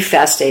 3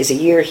 fast days a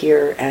year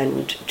here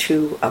and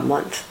 2 a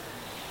month.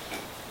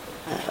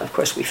 Of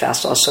course, we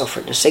fast also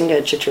for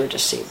Nrsimha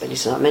Chaturdasi, but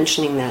he's not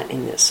mentioning that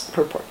in this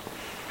purport.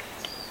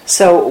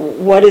 So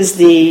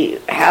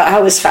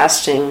how is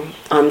fasting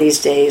on these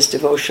days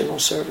devotional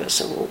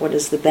service, and what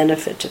is the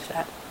benefit of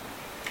that?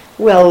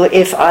 Well,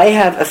 if I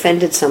have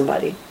offended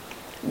somebody,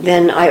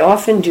 then I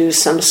often do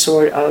some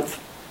sort of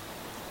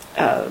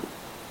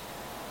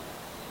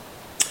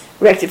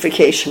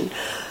rectification.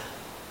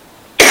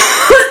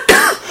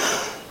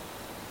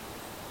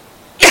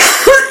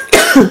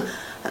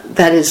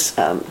 That is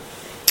some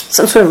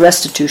sort of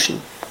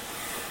restitution.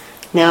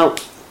 Now,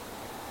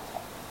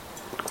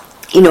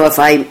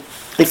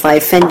 if I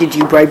offended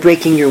you by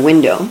breaking your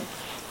window,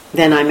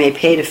 then I may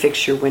pay to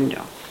fix your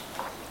window.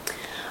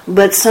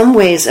 But some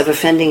ways of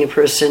offending a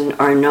person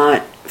are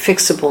not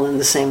fixable in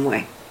the same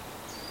way.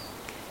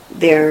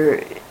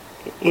 They're,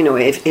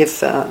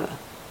 if a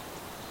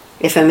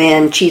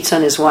man cheats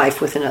on his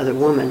wife with another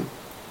woman,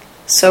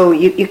 so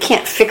you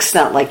can't fix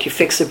that like you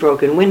fix a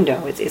broken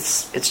window.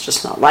 It's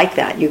just not like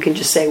that. You can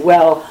just say,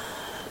 well,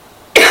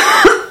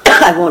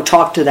 I won't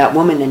talk to that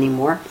woman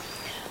anymore.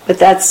 But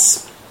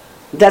that's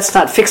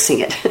not fixing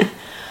it.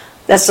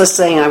 That's just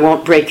saying I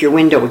won't break your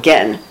window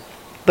again,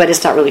 but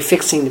it's not really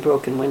fixing the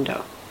broken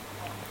window.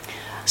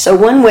 So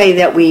one way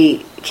that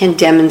we can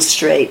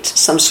demonstrate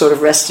some sort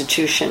of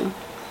restitution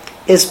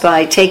is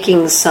by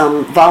taking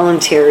some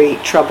voluntary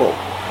trouble.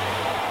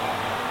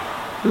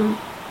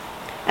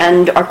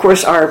 And of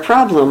course our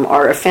problem,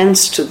 our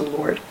offense to the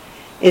Lord,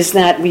 is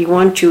that we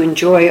want to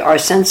enjoy our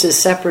senses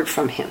separate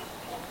from Him.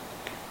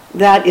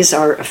 that is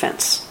our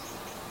offense.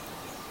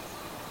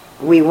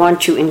 We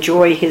want to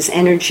enjoy his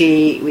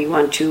energy, we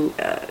want to,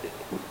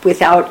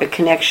 without a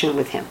connection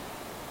with him.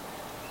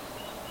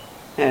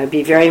 It'd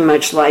be very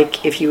much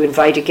like if you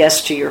invite a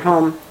guest to your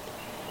home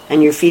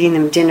and you're feeding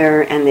them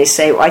dinner and they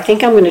say, well, I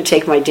think I'm going to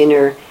take my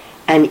dinner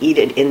and eat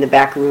it in the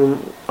back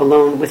room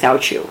alone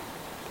without you.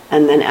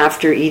 And then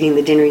after eating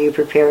the dinner you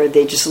prepared,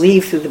 they just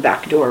leave through the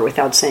back door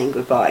without saying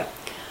goodbye.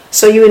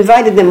 So you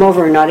invited them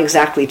over not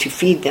exactly to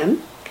feed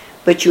them,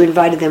 but you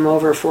invited them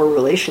over for a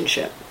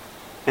relationship.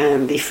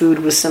 And the food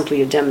was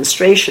simply a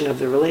demonstration of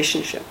the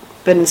relationship.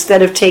 But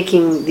instead of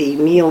taking the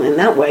meal in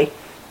that way,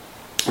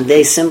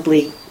 they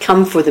simply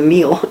come for the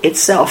meal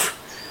itself,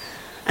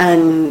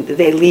 and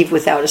they leave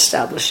without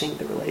establishing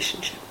the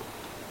relationship.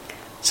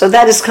 So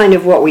that is kind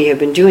of what we have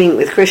been doing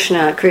with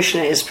Krishna.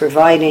 Krishna is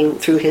providing,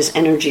 through his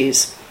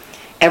energies,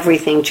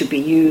 everything to be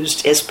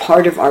used as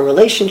part of our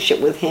relationship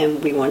with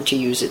him. We want to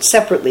use it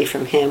separately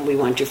from him. We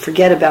want to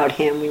forget about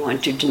him. We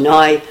want to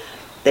deny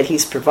that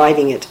he's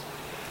providing it.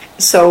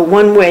 So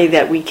one way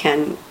that we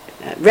can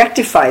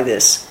rectify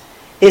this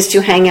is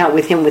to hang out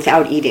with him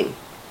without eating.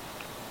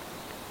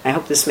 I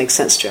hope this makes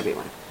sense to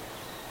everyone.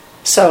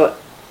 So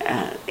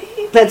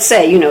let's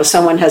say,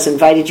 someone has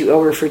invited you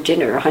over for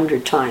dinner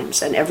 100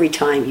 times, and every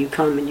time you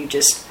come and you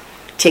just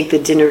take the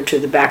dinner to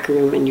the back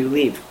room and you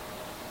leave.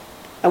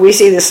 And we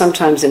see this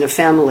sometimes in a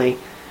family.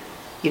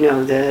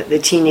 The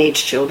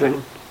teenage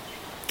children,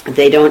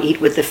 they don't eat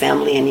with the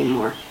family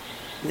anymore.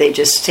 They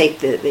just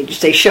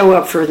they show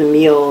up for the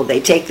meal,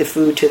 they take the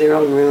food to their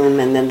own room,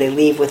 and then they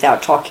leave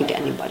without talking to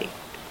anybody.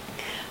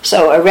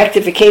 So a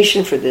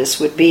rectification for this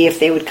would be if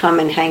they would come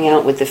and hang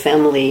out with the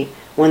family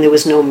when there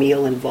was no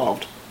meal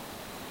involved,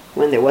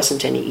 when there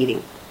wasn't any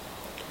eating.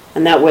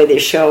 And that way they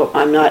show,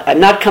 I'm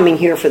not coming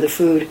here for the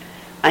food,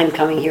 I'm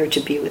coming here to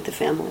be with the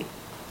family.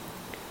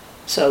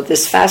 So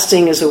this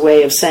fasting is a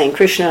way of saying,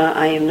 Krishna,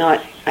 I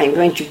am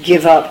going to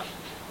give up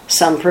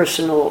some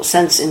personal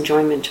sense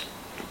enjoyment,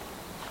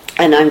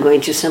 and I'm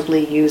going to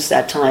simply use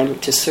that time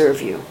to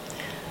serve you.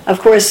 Of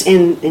course,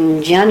 in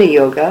Jnana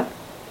Yoga,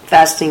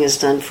 fasting is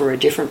done for a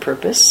different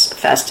purpose.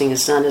 Fasting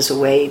is done as a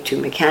way to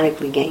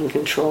mechanically gain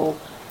control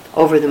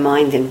over the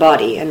mind and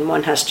body, and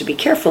one has to be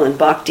careful in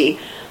bhakti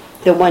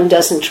that one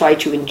doesn't try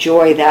to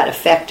enjoy that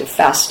effect of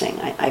fasting.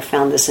 I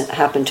found this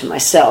happen to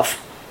myself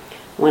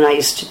when I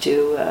used to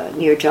do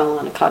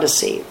Nirjala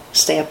Ekadasi,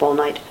 stay up all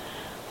night,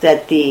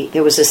 that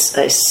there was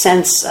a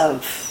sense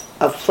of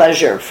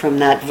pleasure from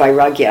that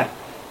vairagya.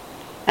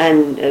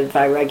 And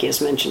vairagya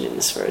is mentioned in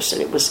this verse,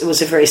 and it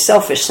was a very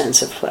selfish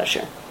sense of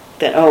pleasure.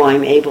 That,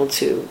 I'm able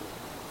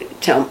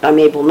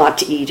not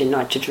to eat and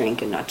not to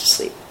drink and not to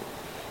sleep.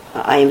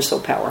 I am so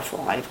powerful.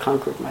 I have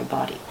conquered my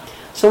body.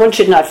 So one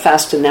should not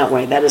fast in that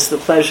way. That is the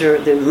pleasure,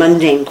 the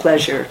mundane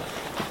pleasure,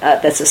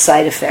 that's a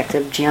side effect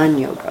of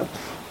Jnana Yoga.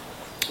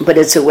 But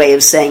it's a way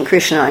of saying,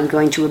 Krishna, I'm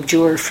going to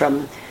abjure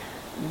from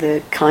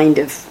the kind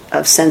of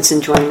sense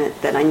enjoyment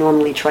that I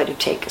normally try to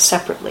take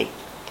separately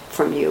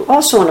from you.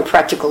 Also on a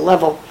practical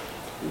level,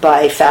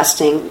 by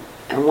fasting,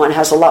 and one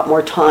has a lot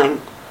more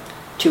time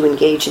to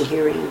engage in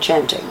hearing and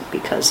chanting,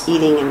 because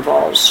eating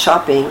involves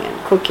shopping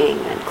and cooking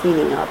and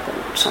cleaning up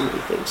and so many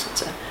things.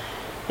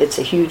 It's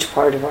a huge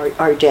part of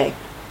our day,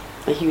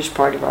 a huge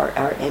part of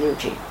our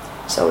energy.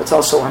 So it's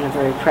also on a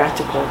very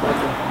practical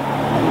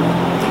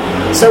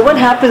level. So what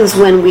happens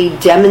when we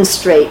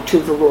demonstrate to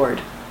the Lord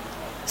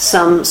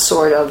some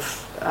sort of,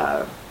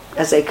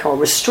 as they call,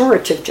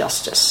 restorative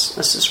justice?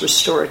 This is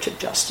restorative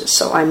justice.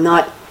 So I'm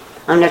not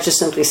just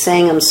simply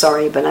saying I'm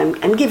sorry, but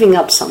I'm giving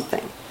up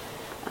something.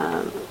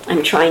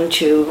 I'm trying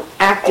to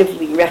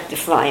actively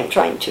rectify. I'm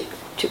trying to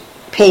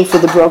pay for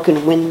the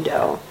broken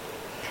window.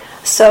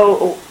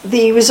 So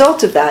the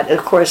result of that, of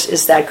course,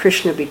 is that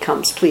Krishna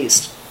becomes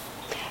pleased.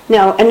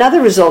 Now,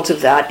 another result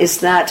of that is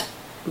that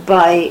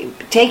by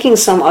taking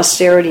some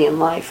austerity in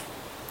life,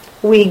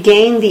 we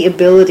gain the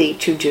ability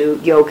to do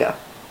yoga.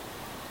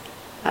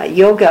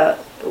 Yoga,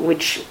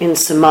 which in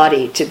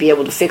samadhi, to be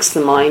able to fix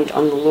the mind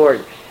on the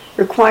Lord,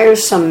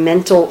 requires some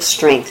mental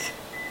strength.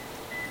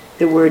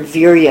 The word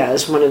virya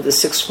is one of the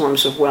 6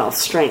 forms of wealth,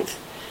 strength.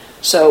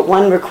 So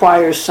one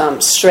requires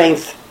some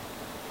strength,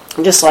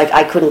 just like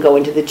I couldn't go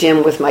into the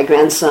gym with my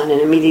grandson and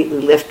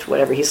immediately lift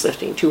whatever he's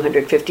lifting,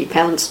 250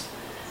 pounds,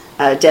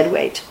 dead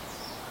weight.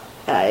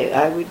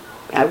 I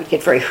would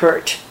get very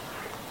hurt.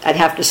 I'd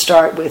have to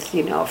start with,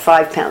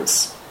 5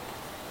 pounds.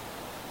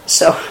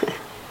 So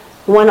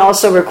one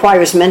also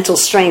requires mental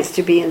strength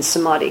to be in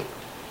samadhi.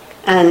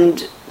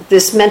 And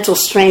this mental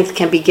strength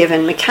can be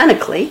given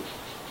mechanically,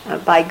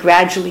 by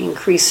gradually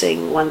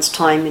increasing one's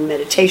time in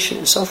meditation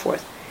and so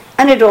forth.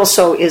 And it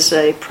also is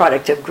a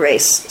product of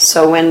grace.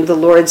 So when the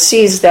Lord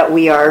sees that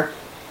we are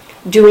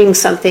doing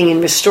something in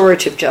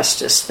restorative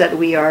justice, that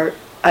we are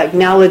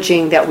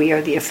acknowledging that we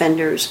are the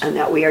offenders and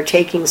that we are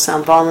taking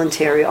some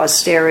voluntary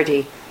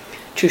austerity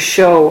to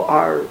show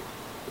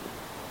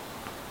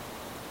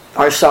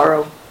our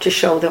sorrow, to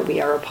show that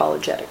we are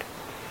apologetic,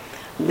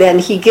 then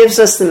he gives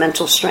us the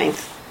mental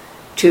strength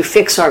to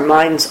fix our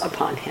minds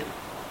upon him.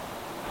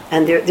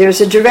 And there's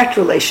a direct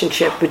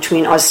relationship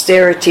between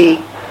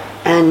austerity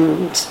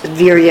and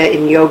virya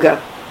in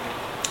yoga.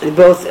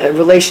 Both a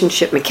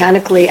relationship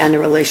mechanically and a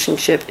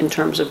relationship in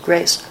terms of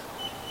grace.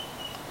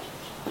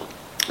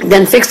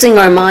 Then fixing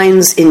our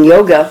minds in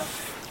yoga,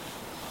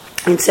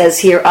 it says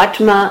here,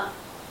 Atma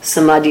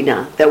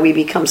Samadhina, that we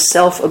become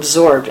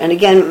self-absorbed. And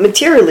again,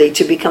 materially,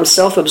 to become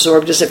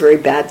self-absorbed is a very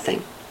bad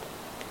thing.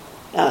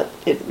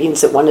 It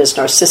means that one is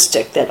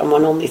narcissistic, that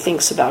one only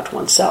thinks about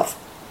oneself.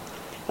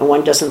 And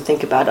one doesn't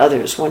think about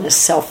others. One is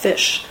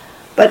selfish.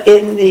 But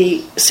in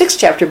the 6th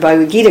chapter of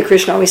Bhagavad Gita,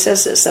 Krishna always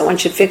says this, that one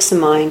should fix the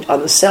mind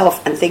on the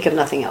self and think of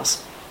nothing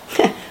else.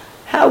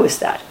 How is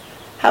that?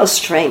 How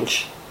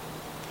strange.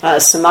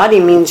 Samadhi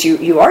means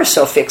you are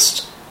so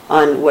fixed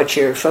on what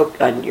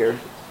on your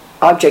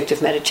object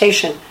of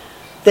meditation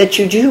that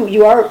you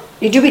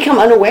do become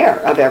unaware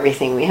of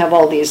everything. We have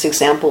all these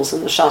examples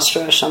in the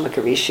Shastra,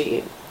 Shamaka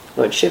Rishi,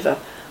 Lord Shiva,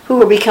 who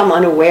will become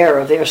unaware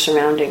of their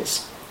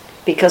surroundings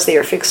because they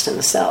are fixed in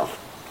the self.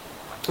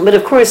 But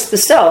of course, the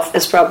self,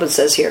 as Prabhupada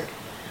says here,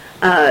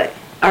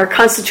 our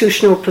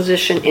constitutional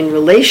position in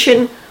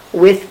relation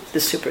with the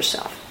super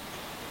self.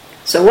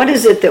 So what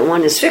is it that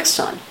one is fixed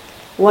on?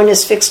 One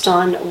is fixed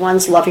on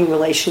one's loving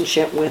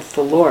relationship with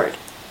the Lord.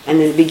 And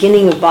in the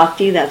beginning of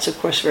bhakti, that's of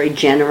course very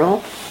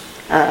general.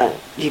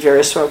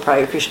 Jivaraswara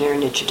Praya Krishna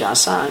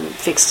Nityadasa, I'm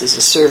fixed as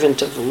a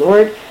servant of the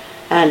Lord.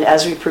 And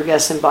as we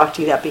progress in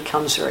bhakti, that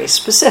becomes very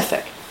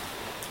specific.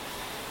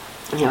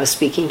 I was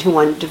speaking to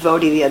one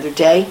devotee the other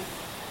day,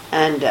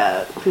 and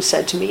who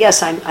said to me,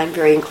 yes, I'm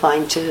very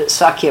inclined to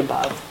Sakya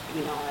Bhav.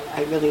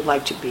 I really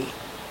like to be.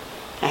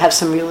 I have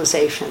some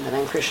realization that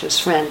I'm Krishna's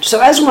friend. So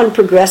as one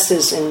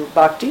progresses in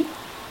bhakti,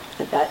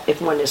 that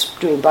if one is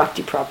doing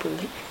bhakti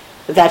properly,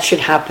 that should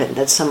happen,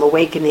 that some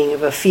awakening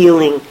of a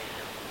feeling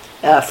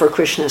for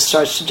Krishna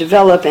starts to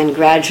develop and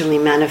gradually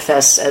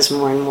manifests as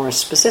more and more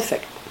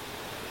specific.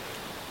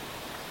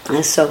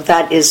 And so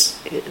that is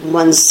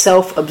one's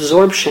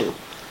self-absorption,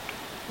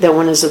 that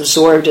one is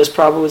absorbed, as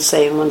Prabhupada would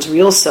say, in one's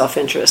real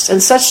self-interest.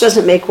 And such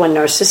doesn't make one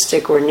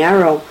narcissistic or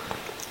narrow.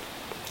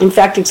 In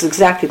fact, it's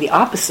exactly the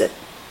opposite.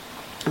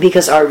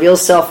 Because our real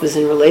self is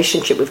in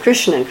relationship with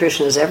Krishna, and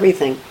Krishna is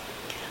everything.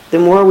 The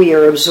more we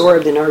are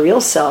absorbed in our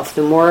real self,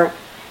 the more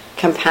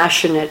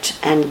compassionate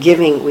and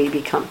giving we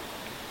become.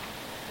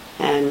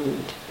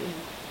 And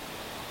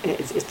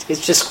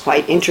it's just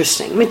quite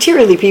interesting.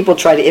 Materially, people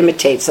try to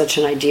imitate such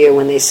an idea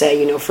when they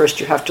say, first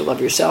you have to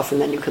love yourself and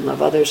then you can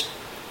love others.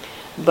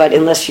 But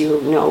unless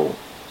you know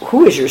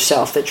who is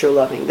yourself that you're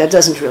loving, that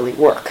doesn't really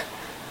work.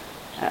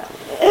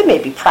 It may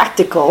be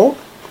practical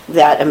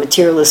that a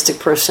materialistic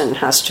person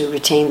has to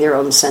retain their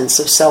own sense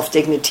of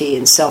self-dignity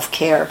and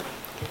self-care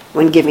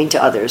when giving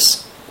to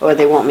others, or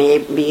they won't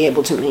be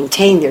able to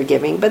maintain their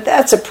giving, but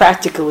that's a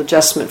practical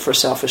adjustment for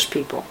selfish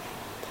people.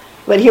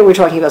 But here we're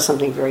talking about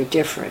something very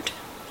different,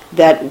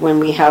 that when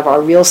we have our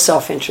real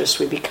self-interest,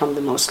 we become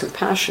the most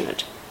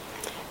compassionate.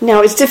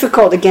 Now, it's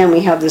difficult, again,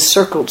 we have this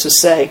circle to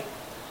say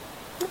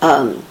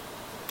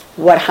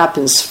what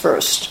happens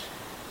first,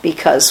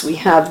 because we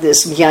have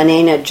this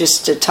jnanena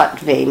jista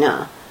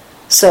tattvena.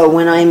 So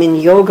when I'm in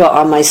yoga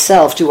on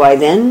myself, do I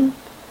then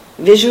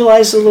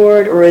visualize the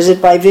Lord, or is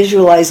it by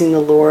visualizing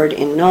the Lord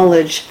in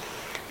knowledge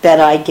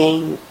that I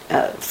gain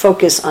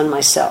focus on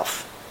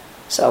myself?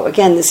 So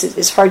again, this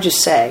is hard to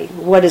say.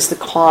 What is the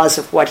cause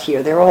of what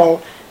here?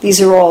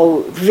 These are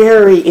all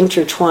very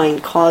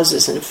intertwined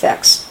causes and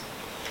effects.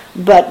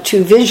 But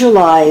to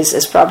visualize,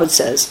 as Prabhupada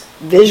says,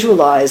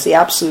 visualize the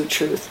absolute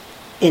truth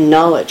in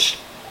knowledge.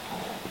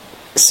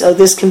 So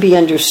this can be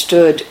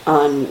understood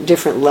on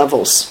different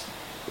levels.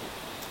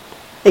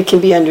 It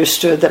can be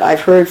understood that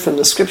I've heard from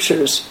the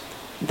scriptures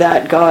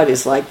that God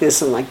is like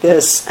this,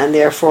 and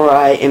therefore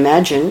I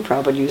imagine,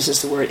 Prabhupada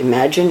uses the word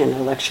imagine in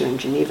a lecture in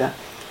Geneva,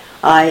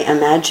 I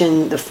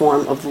imagine the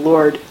form of the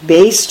Lord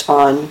based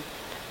on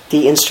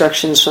the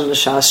instructions from the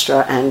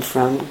Shastra and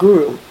from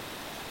Guru.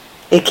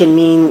 It can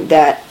mean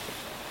that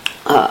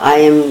I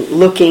am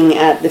looking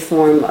at the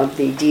form of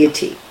the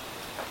deity,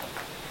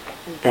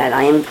 that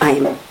I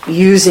am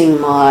using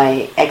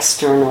my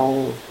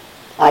external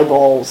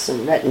eyeballs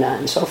and retina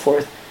and so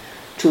forth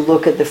to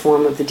look at the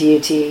form of the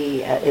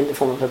deity in the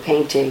form of a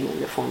painting, in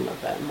the form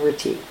of a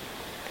murti.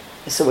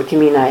 So it can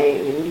mean I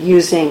am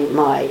using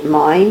my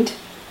mind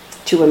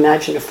to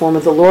imagine a form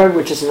of the Lord,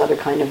 which is another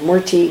kind of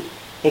murti.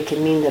 It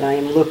can mean that I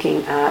am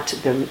looking at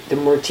the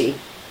murti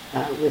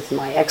with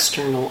my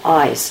external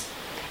eyes.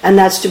 And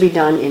that's to be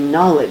done in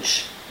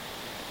knowledge.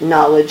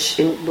 Knowledge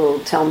will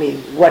tell me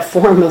what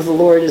form of the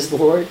Lord is the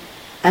Lord,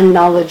 and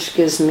knowledge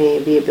gives me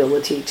the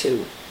ability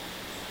to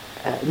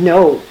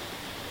know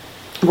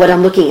what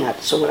I'm looking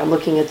at. So when I'm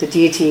looking at the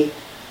deity,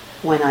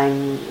 when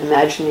I'm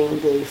imagining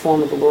the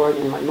form of the Lord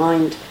in my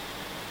mind,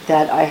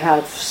 that I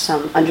have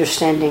some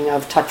understanding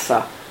of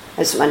tattva,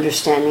 some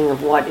understanding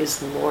of what is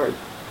the Lord.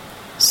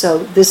 So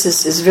this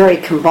is very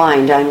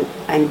combined.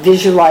 I'm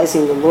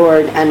visualizing the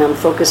Lord and I'm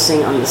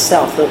focusing on the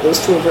self.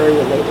 Those two are very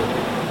related.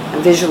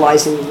 I'm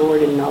visualizing the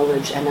Lord in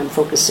knowledge and I'm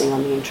focusing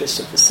on the interest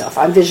of the self.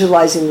 I'm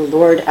visualizing the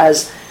Lord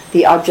as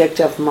the object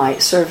of my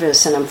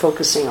service, and I'm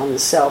focusing on the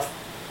self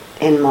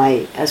in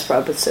my, as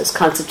Prabhupada says,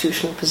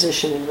 constitutional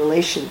position in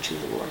relation to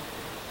the Lord.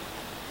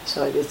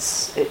 So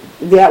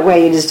that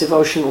way it is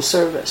devotional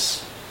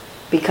service,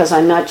 because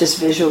I'm not just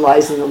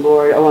visualizing the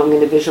Lord, I'm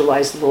going to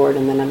visualize the Lord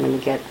and then I'm going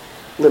to get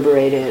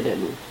liberated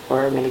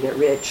or I'm going to get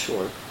rich.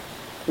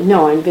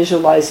 No, I'm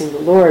visualizing the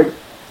Lord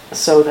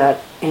so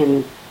that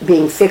in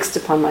being fixed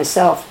upon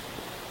myself,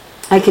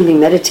 I can be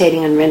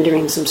meditating and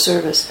rendering some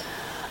service.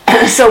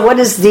 So what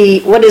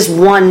is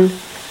one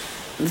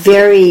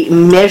very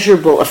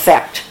measurable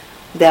effect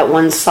that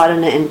one's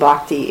sadhana and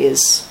bhakti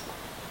is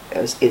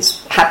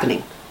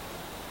happening?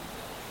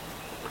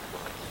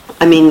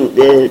 I mean,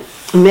 the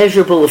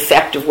measurable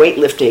effect of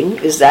weightlifting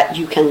is that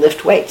you can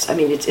lift weights. I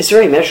mean, it's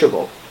very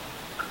measurable.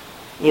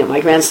 You know,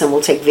 my grandson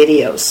will take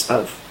videos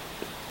of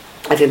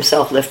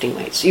himself lifting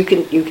weights. You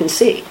can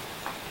see.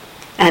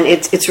 And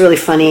it's really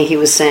funny. He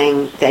was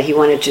saying that he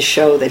wanted to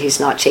show that he's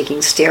not taking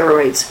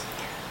steroids.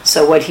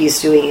 So what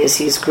he's doing is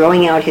he's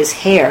growing out his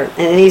hair,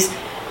 and he's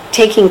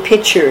taking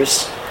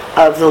pictures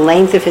of the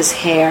length of his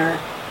hair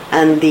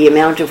and the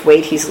amount of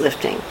weight he's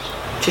lifting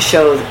to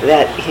show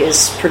that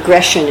his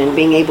progression in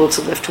being able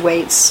to lift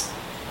weights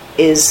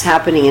is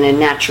happening in a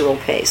natural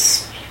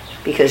pace,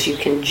 because you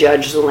can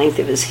judge the length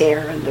of his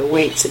hair and the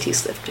weights that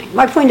he's lifting.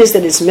 My point is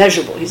that it's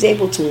measurable. He's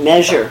able to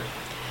measure,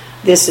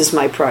 this is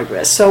my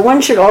progress. So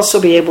one should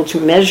also be able to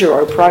measure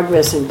our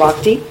progress in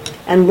bhakti,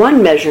 and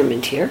one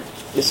measurement here,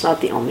 it's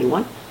not the only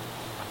one,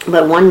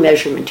 but one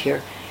measurement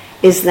here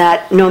is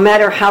that no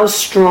matter how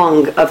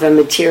strong of a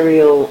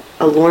material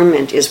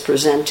allurement is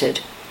presented,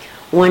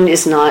 one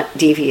is not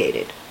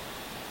deviated.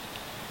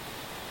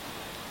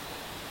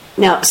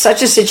 Now,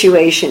 such a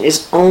situation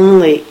is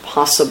only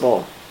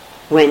possible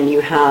when you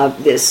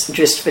have this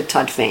dristva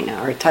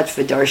tattvena, or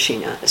tattva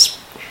darshina, as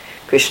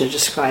Krishna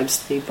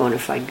describes the bona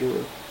fide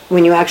guru.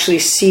 When you actually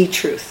see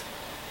truth.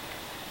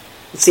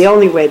 It's the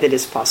only way that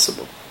is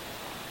possible.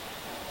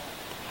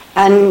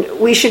 And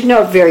we should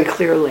note very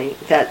clearly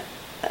that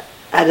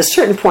at a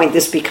certain point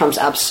this becomes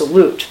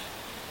absolute.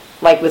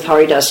 Like with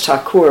Haridas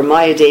Thakur,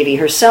 Maya Devi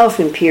herself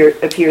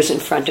appears in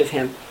front of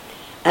him,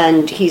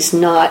 and he's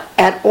not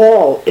at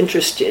all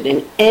interested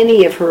in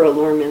any of her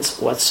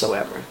allurements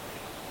whatsoever.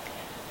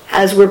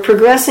 As we're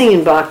progressing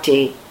in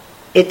bhakti,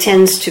 it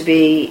tends to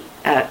be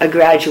a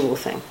gradual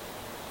thing.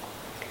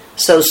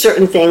 So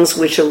certain things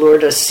which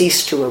allured us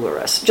cease to allure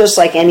us, just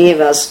like any of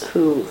us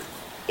who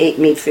ate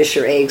meat, fish,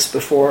 or eggs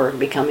before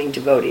becoming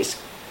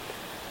devotees.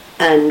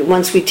 And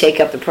once we take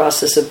up the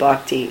process of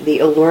bhakti, the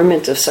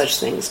allurement of such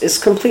things is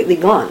completely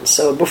gone.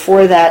 So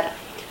before that,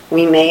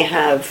 we may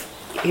have,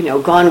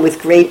 gone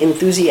with great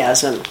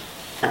enthusiasm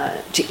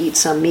to eat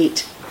some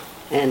meat,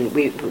 and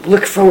we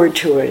look forward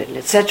to it,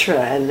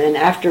 etc. And then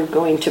after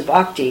going to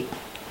bhakti,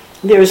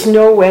 there's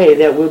no way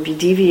that we'll be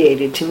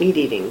deviated to meat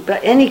eating,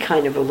 but any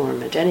kind of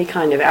allurement, any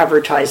kind of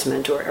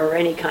advertisement, or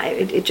any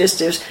kind,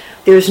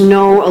 there's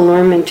no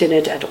allurement in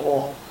it at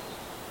all.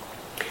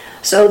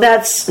 So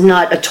that's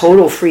not a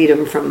total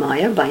freedom from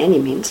Maya by any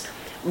means,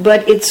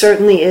 but it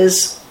certainly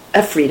is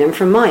a freedom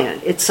from Maya.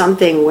 It's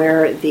something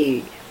where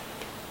the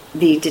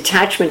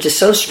detachment is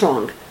so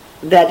strong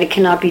that it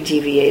cannot be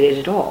deviated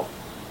at all.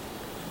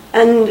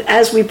 And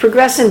as we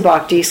progress in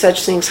bhakti,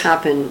 such things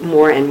happen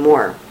more and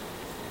more.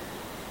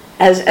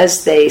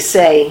 As they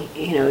say,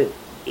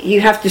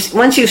 you have to,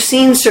 once you've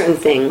seen certain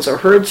things or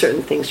heard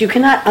certain things, you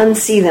cannot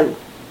unsee them.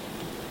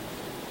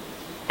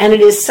 And it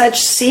is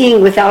such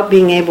seeing without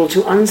being able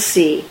to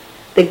unsee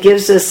that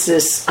gives us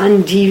this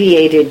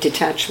undeviated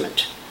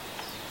detachment.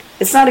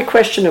 It's not a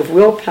question of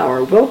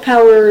willpower.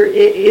 Willpower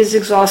is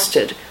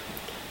exhausted.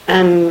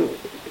 And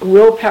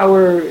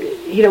willpower,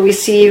 we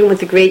see even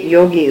with the great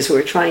yogis who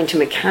are trying to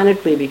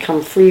mechanically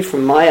become free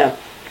from Maya,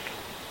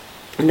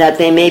 that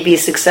they may be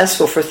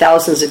successful for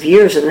thousands of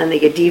years and then they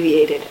get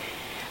deviated.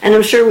 And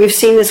I'm sure we've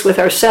seen this with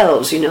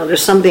ourselves.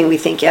 There's something we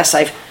think, yes,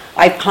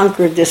 I've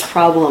conquered this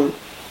problem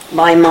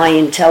by my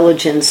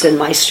intelligence and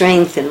my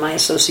strength and my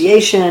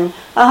association.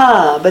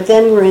 But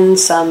then we're in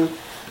some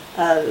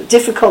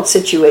difficult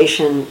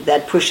situation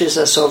that pushes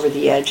us over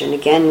the edge, and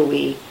again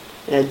we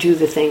do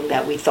the thing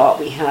that we thought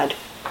we had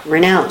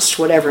renounced,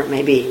 whatever it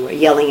may be. We're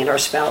yelling at our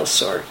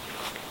spouse or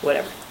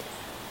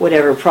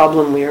whatever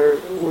problem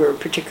we're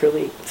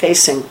particularly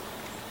facing.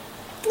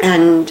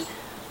 And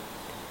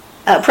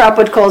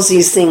Prabhupada calls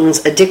these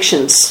things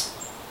addictions.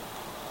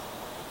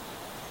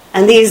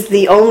 And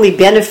the only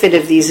benefit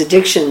of these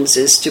addictions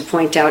is to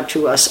point out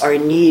to us our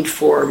need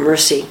for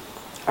mercy,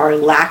 our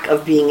lack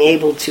of being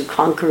able to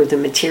conquer the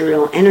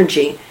material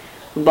energy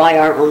by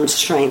our own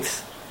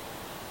strength,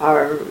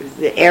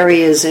 the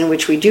areas in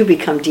which we do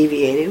become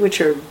deviated,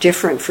 which are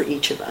different for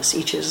each of us.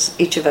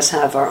 Each of us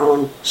have our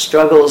own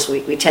struggles.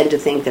 We tend to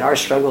think that our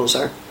struggles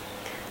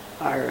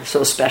are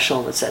so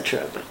special,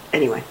 etc. But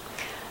anyway,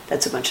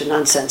 that's a bunch of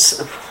nonsense.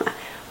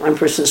 One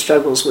person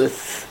struggles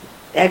with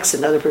X,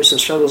 another person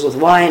struggles with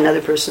Y,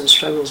 another person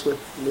struggles with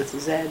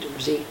Z or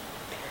Z.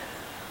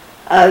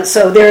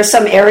 So there are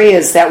some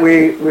areas that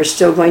we're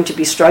still going to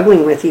be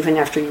struggling with even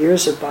after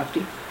years of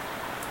bhakti.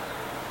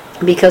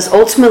 Because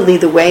ultimately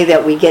the way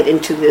that we get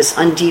into this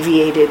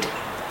undeviated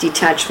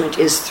detachment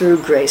is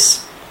through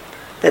grace.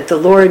 That the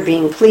Lord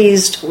being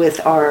pleased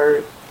with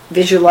our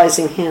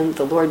visualizing Him,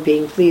 the Lord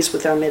being pleased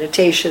with our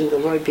meditation, the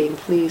Lord being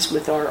pleased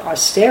with our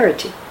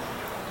austerity,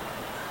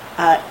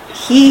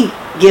 He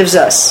gives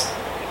us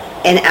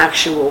an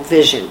actual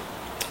vision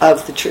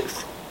of the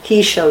truth.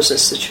 He shows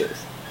us the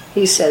truth.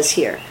 He says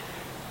here,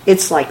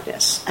 it's like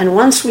this. And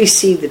once we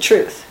see the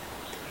truth,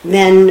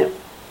 then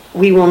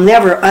we will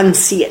never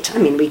unsee it. I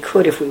mean, we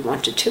could if we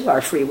wanted to.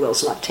 Our free will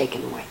is not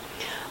taken away.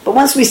 But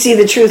once we see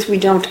the truth, we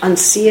don't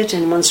unsee it.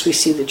 And once we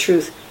see the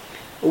truth,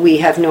 we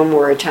have no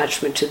more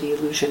attachment to the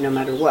illusion no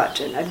matter what.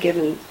 And I've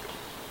given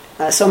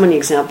so many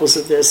examples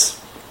of this.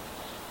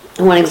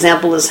 One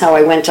example is how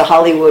I went to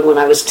Hollywood when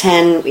I was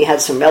 10. We had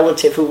some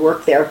relative who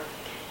worked there.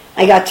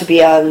 I got to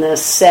be on the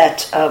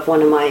set of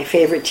one of my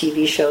favorite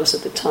TV shows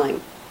at the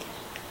time.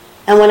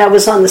 And when I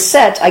was on the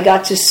set, I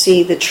got to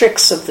see the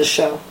tricks of the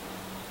show.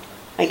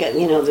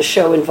 The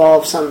show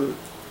involved some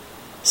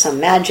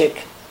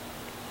magic.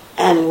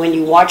 And when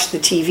you watched the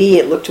TV,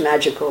 it looked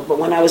magical. But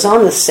when I was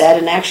on the set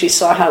and actually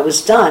saw how it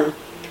was done,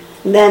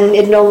 then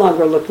it no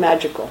longer looked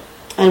magical.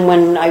 And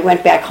when I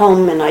went back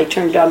home and I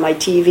turned on my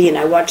TV and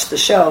I watched the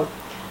show,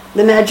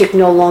 the magic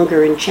no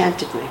longer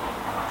enchanted me.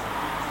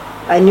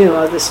 I knew,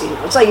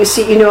 it's like you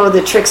see,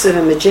 the tricks of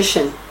a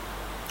magician.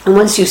 And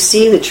once you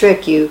see the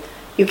trick, you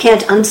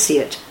can't unsee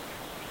it.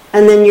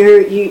 And then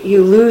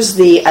you lose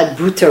the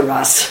adbhuta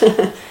ras.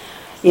 The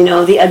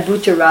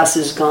adbhuta ras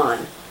is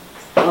gone.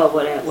 Oh,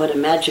 what a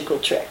magical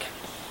trick.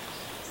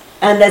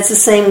 And that's the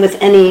same with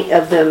any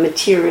of the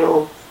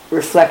material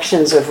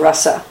reflections of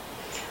rasa.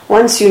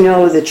 Once you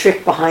know the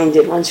trick behind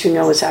it, once you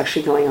know what's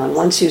actually going on,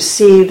 once you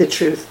see the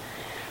truth,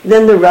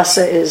 then the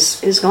rasa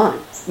is gone.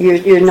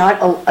 You're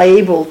not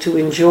able to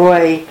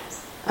enjoy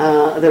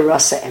the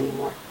rasa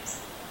anymore.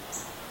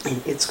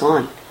 It's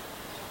gone.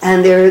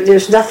 And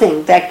there's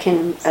nothing that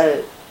can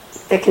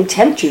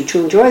tempt you to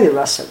enjoy the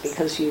rasa,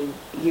 because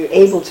you're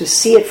able to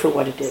see it for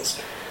what it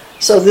is.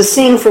 So the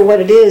seeing for what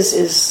it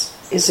is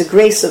the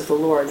grace of the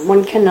Lord.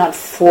 One cannot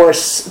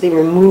force the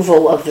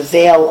removal of the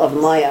veil of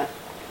Maya.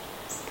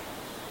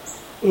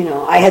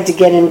 I had to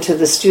get into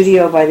the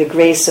studio by the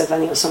grace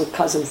of some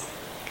cousin.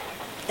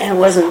 And it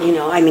wasn't,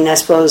 I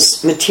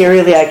suppose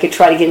materially I could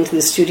try to get into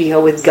the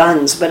studio with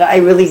guns, but I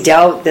really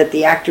doubt that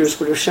the actors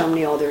would have shown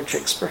me all their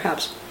tricks,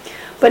 perhaps.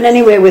 But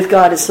anyway, with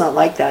God, it's not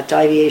like that.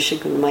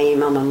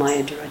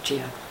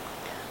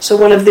 So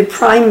one of the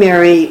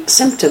primary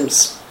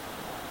symptoms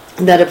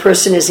that a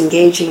person is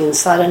engaging in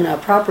sadhana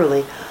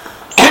properly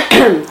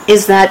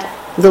is that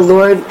the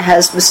Lord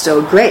has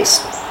bestowed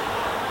grace.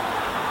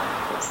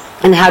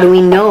 And how do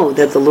we know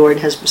that the Lord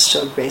has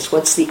bestowed grace?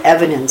 What's the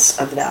evidence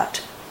of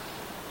that?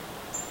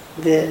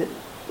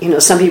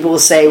 Some people will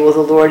say, well,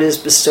 the Lord has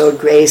bestowed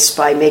grace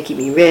by making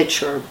me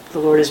rich, or the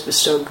Lord has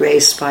bestowed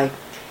grace by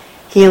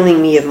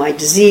healing me of my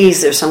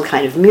disease. There's some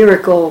kind of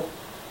miracle.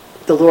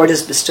 The Lord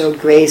has bestowed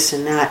grace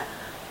in that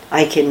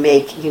I can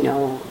make,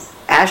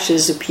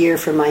 ashes appear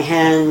from my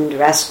hand,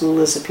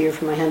 rasgulas appear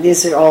from my hand.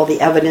 These are all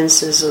the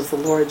evidences of the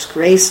Lord's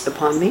grace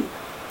upon me.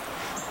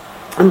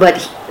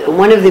 But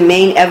one of the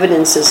main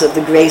evidences of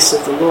the grace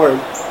of the Lord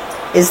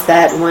is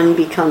that one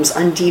becomes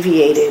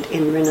undeviated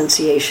in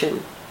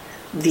renunciation.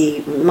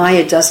 The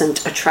Maya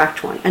doesn't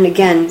attract one. And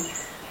again,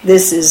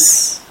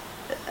 it's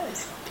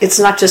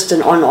not just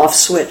an on-off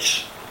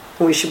switch.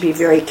 We should be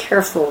very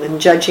careful in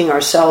judging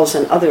ourselves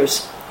and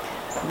others,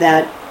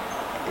 that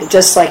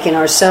just like in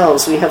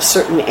ourselves, we have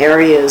certain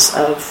areas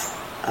of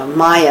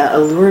Maya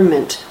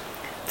allurement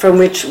from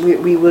which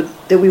we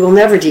will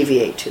never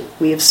deviate to.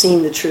 We have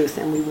seen the truth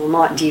and we will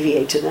not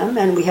deviate to them,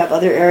 and we have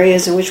other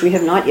areas in which we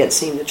have not yet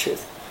seen the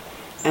truth,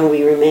 and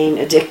we remain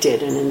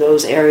addicted. And in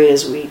those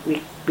areas, we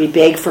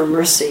beg for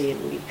mercy,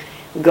 and we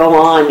go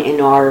on in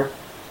our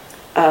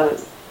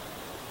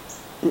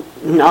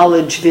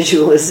knowledge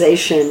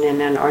visualization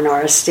and in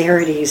our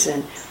austerities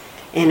and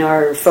in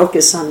our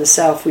focus on the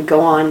self. We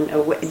go on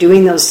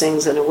doing those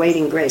things and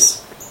awaiting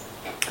grace.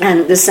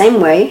 And the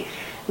same way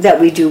that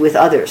we do with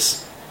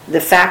others.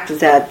 The fact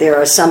that there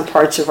are some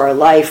parts of our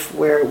life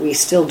where we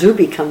still do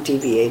become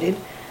deviated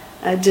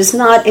does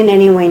not in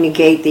any way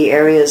negate the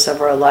areas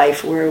of our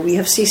life where we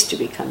have ceased to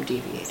become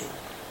deviated.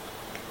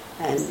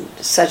 And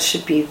such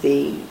should be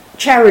the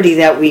charity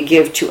that we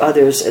give to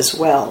others as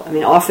well. I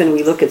mean, often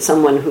we look at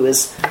someone who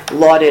is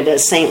lauded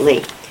as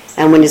saintly,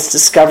 and when it's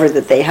discovered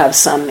that they have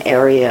some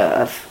area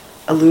of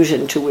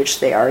illusion to which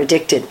they are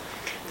addicted,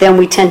 then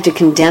we tend to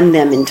condemn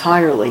them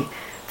entirely,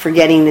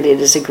 forgetting that it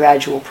is a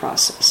gradual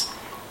process.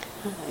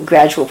 A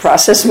gradual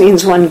process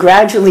means one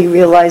gradually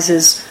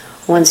realizes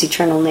one's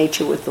eternal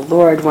nature with the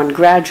Lord, one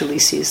gradually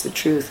sees the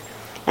truth,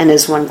 and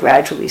as one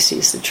gradually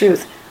sees the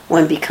truth,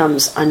 one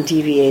becomes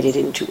undeviated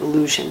into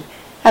illusion.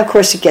 Of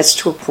course, it gets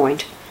to a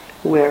point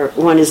where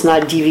one is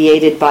not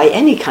deviated by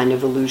any kind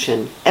of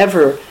illusion,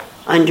 ever,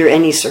 under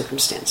any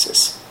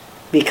circumstances,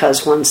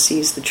 because one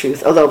sees the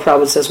truth. Although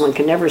Prabhupada says one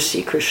can never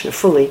see Krishna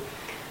fully,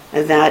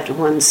 that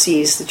one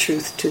sees the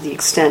truth to the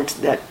extent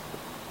that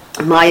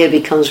Maya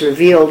becomes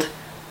revealed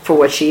for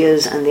what she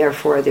is, and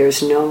therefore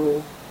there's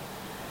no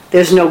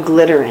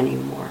glitter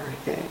anymore.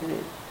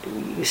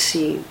 You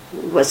see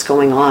what's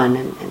going on,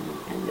 and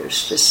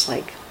there's just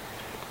like,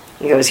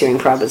 I was hearing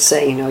Prabhupada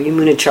say,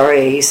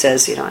 Yamunacharya, he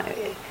says,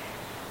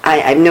 I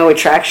have no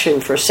attraction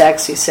for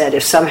sex. He said,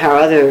 if somehow or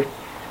other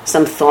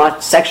some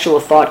sexual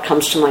thought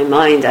comes to my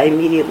mind, I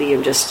immediately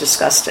am just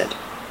disgusted.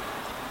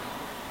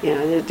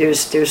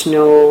 There's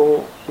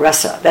no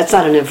rasa. That's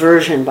not an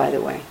aversion, by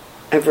the way.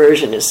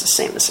 Aversion is the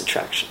same as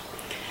attraction.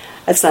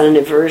 That's not an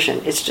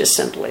aversion. It's just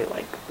simply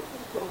like,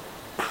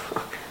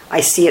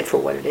 I see it for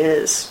what it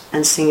is,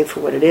 and seeing it for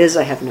what it is,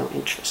 I have no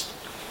interest.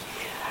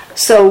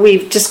 So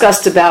we've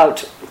discussed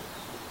about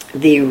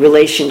the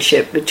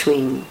relationship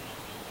between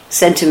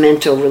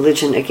sentimental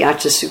religion,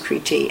 agyata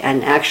sukriti,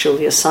 and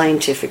actually a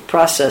scientific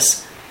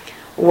process,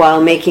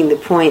 while making the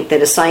point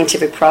that a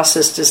scientific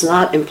process does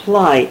not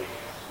imply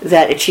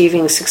that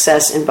achieving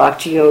success in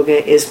bhakti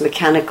yoga is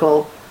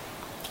mechanical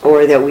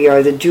or that we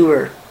are the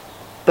doer,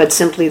 but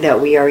simply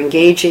that we are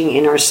engaging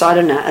in our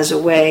sadhana as a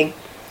way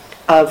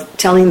of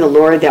telling the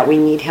Lord that we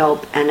need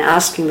help and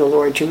asking the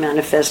Lord to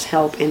manifest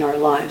help in our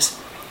lives.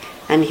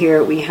 And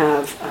here we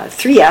have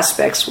 3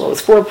 aspects. Well,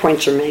 4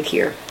 points are made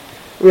here.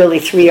 Really,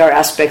 3 are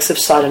aspects of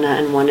sadhana,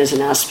 and 1 is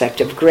an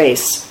aspect of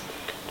grace.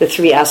 The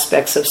 3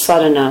 aspects of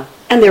sadhana,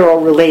 and they're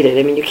all related.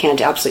 I mean, you can't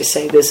absolutely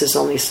say this is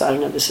only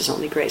sadhana, this is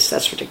only grace.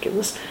 That's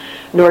ridiculous.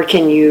 Nor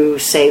can you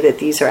say that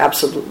these are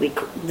absolutely,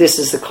 this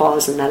is the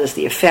cause and that is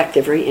the effect.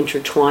 They're very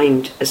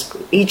intertwined. As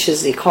each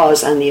is the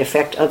cause and the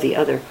effect of the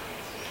other.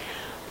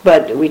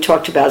 But we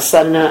talked about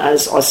sadhana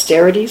as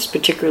austerities,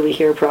 particularly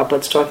here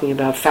Prabhupada's talking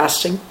about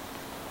fasting.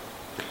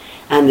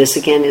 And this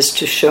again is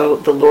to show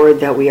the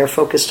Lord that we are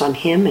focused on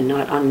Him and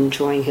not on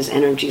enjoying His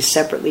energies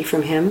separately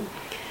from Him.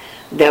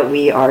 That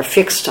we are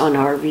fixed on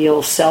our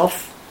real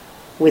self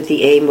with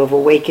the aim of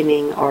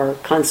awakening our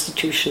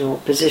constitutional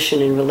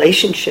position in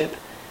relationship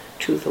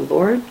to the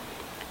Lord.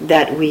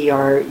 That we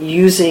are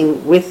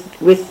using with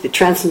the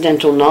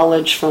transcendental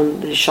knowledge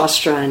from the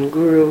Shastra and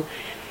Guru,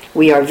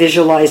 we are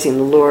visualizing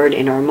the Lord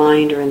in our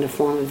mind or in the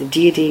form of the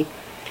deity.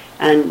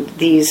 And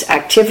these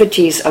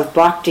activities of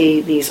bhakti,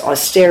 these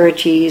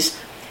austerities,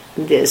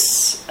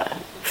 this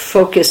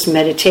focused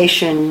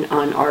meditation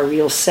on our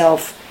real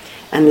self,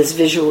 and this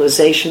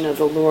visualization of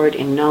the Lord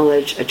in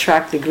knowledge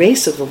attract the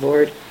grace of the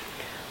Lord,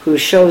 who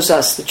shows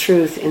us the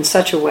truth in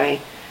such a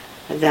way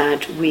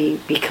that we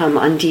become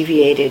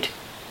undeviated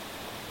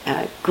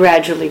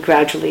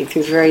gradually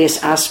through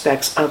various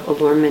aspects of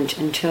allurement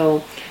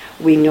until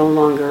we no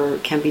longer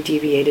can be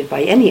deviated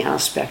by any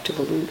aspect of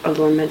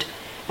allurement,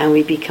 and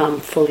we become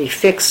fully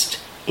fixed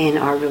in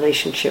our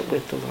relationship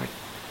with the Lord.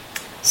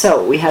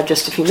 So we have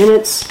just a few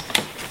minutes.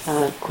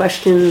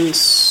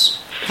 Questions,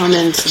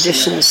 comments,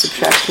 additions,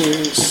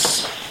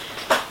 subtractions.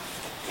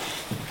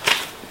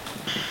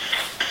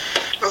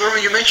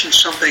 Well, you mentioned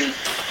something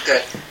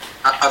that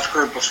I've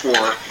heard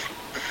before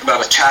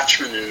about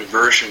attachment and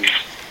aversion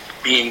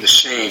being the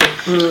same.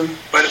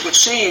 But it would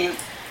seem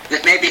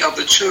that maybe of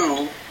the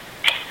two,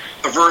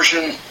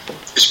 aversion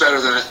is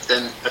better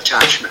than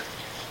attachment.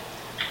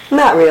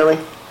 Not really.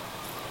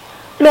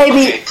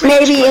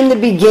 Maybe in the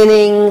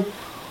beginning,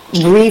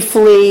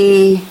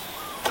 briefly,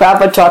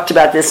 Prabhupada talked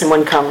about this in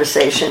one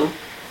conversation,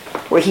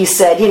 where he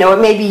said, it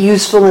may be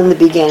useful in the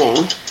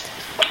beginning,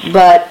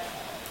 but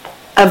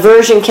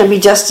aversion can be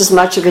just as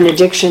much of an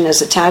addiction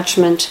as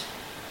attachment,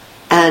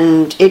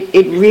 and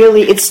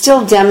it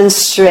still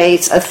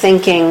demonstrates a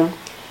thinking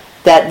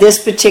that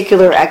this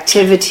particular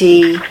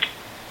activity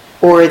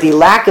or the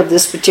lack of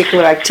this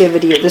particular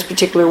activity or this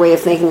particular way of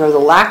thinking or the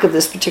lack of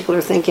this particular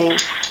thinking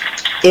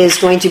is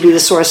going to be the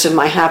source of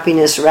my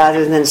happiness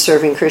rather than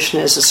serving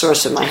Krishna as the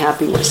source of my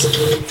happiness.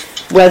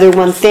 Whether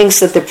one thinks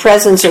that the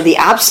presence or the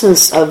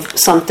absence of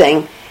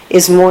something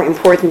is more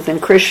important than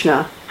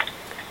Krishna,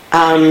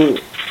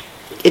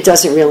 it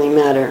doesn't really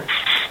matter.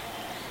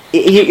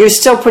 You're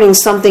still putting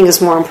something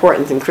as more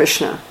important than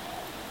Krishna.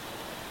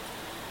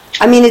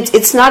 I mean,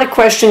 it's not a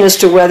question as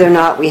to whether or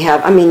not we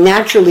have...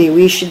 naturally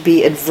we should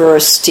be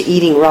adverse to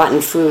eating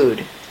rotten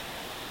food.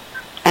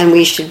 And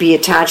we should be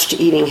attached to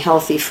eating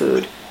healthy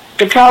food.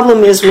 The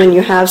problem is when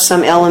you have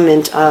some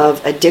element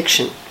of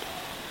addiction.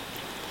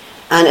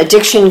 And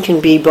addiction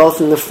can be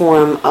both in the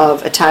form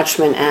of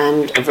attachment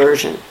and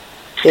aversion.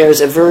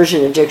 There's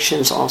aversion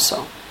addictions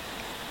also.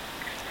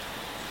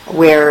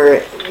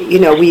 Where,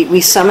 we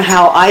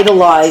somehow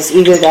idolize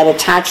either that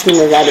attachment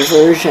or that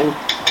aversion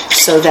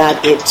so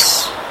that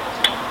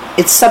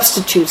it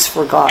substitutes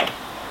for God.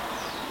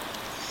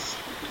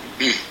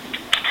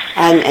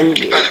 And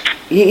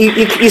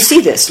you see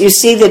this. You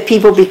see that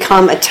people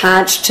become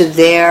attached to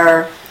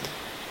their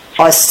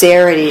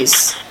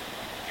austerities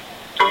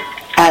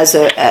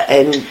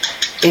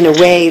in a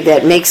way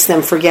that makes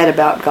them forget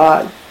about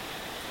God.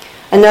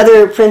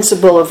 Another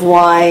principle of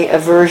why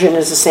aversion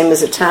is the same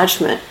as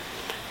attachment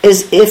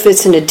is if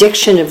it's an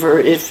addiction,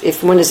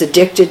 if one is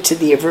addicted to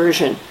the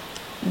aversion,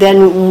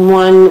 then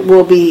one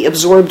will be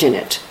absorbed in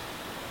it.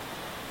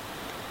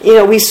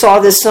 We saw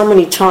this so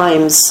many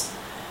times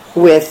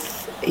with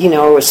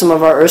some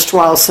of our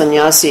erstwhile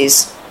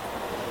sannyasis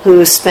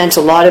who spent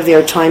a lot of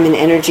their time and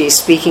energy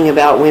speaking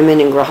about women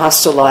in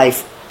grahastha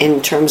life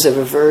in terms of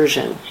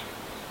aversion.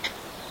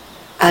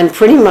 And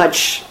pretty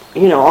much,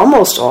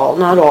 almost all,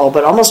 not all,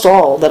 but almost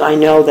all that I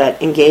know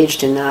that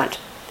engaged in that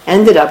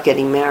ended up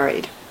getting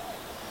married.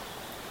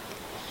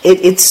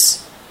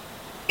 It's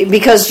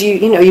because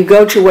you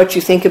go to what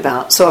you think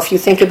about. So if you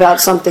think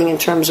about something in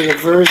terms of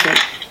aversion,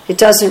 it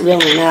doesn't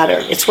really matter.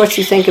 It's what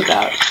you think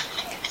about.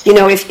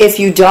 If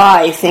you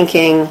die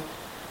thinking,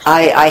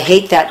 I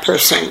hate that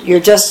person, you're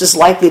just as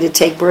likely to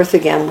take birth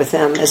again with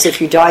them as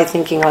if you die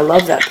thinking, I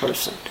love that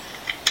person.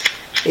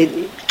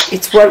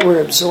 It's what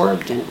we're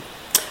absorbed in.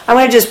 I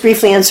want to just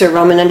briefly answer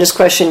Ramananda's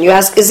question. You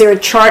ask, is there a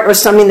chart or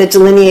something that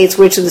delineates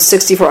which of the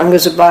 64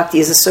 angas of bhakti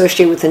is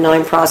associated with the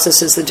 9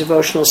 processes of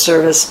devotional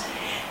service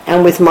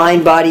and with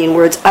mind, body, and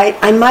words?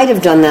 I might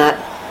have done that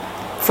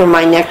for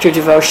my Nectar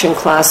Devotion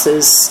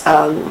classes.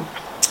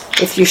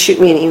 If you shoot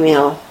me an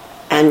email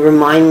and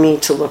remind me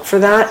to look for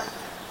that,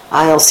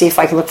 I'll see if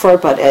I can look for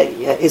it, but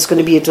it's going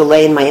to be a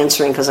delay in my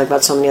answering because I've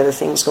got so many other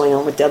things going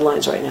on with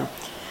deadlines right now.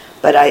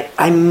 But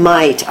I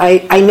might.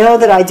 I know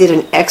that I did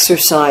an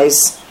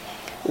exercise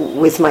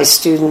with my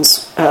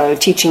students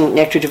teaching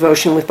Nectar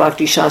Devotion with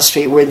Bhakti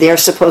Shastri where they're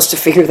supposed to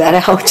figure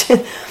that out.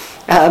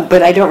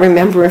 But I don't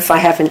remember if I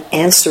have an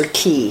answer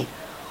key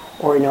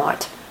or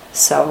not.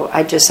 So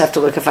I just have to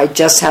look if I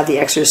just have the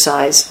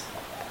exercise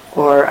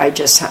or I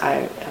just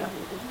have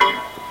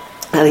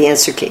the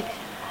answer key.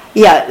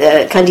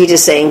 Yeah, Candida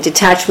is saying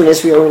detachment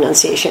is real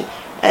renunciation.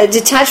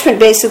 Detachment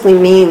basically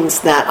means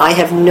that I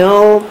have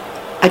no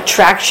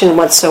attraction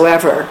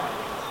whatsoever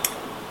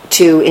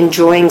to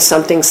enjoying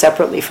something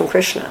separately from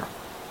Krishna.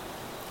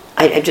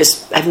 I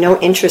have no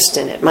interest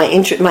in it. My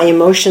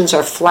emotions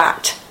are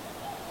flat.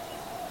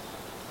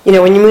 When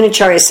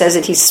Yamunacharya says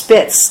that he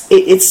spits,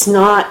 it's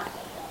not...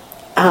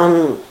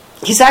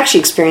 he's actually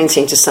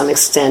experiencing to some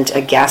extent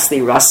a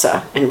ghastly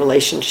rasa in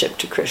relationship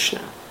to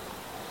Krishna.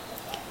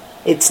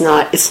 It's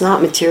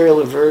not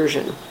material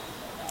aversion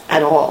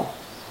at all.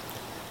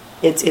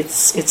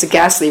 It's a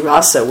ghastly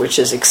rasa which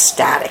is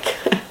ecstatic.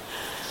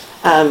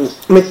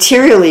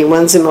 Materially,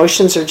 one's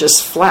emotions are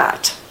just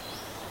flat.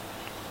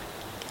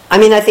 I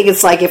think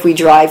it's like if we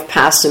drive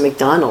past a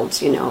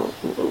McDonald's,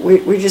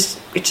 we're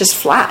just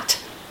flat.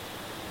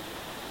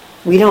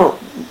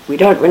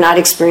 We're not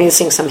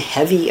experiencing some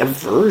heavy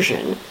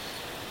aversion.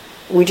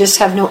 We just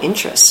have no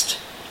interest.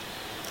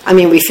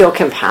 We feel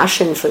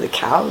compassion for the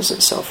cows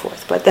and so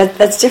forth, but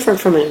that's different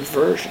from an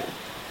aversion,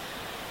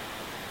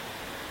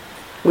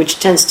 which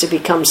tends to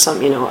become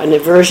an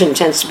aversion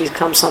tends to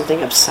become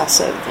something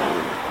obsessive.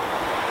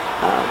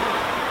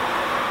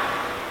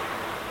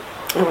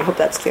 I hope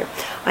that's clear.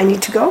 I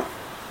need to go.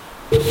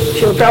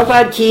 Srila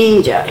Prabhupada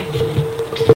ki jai.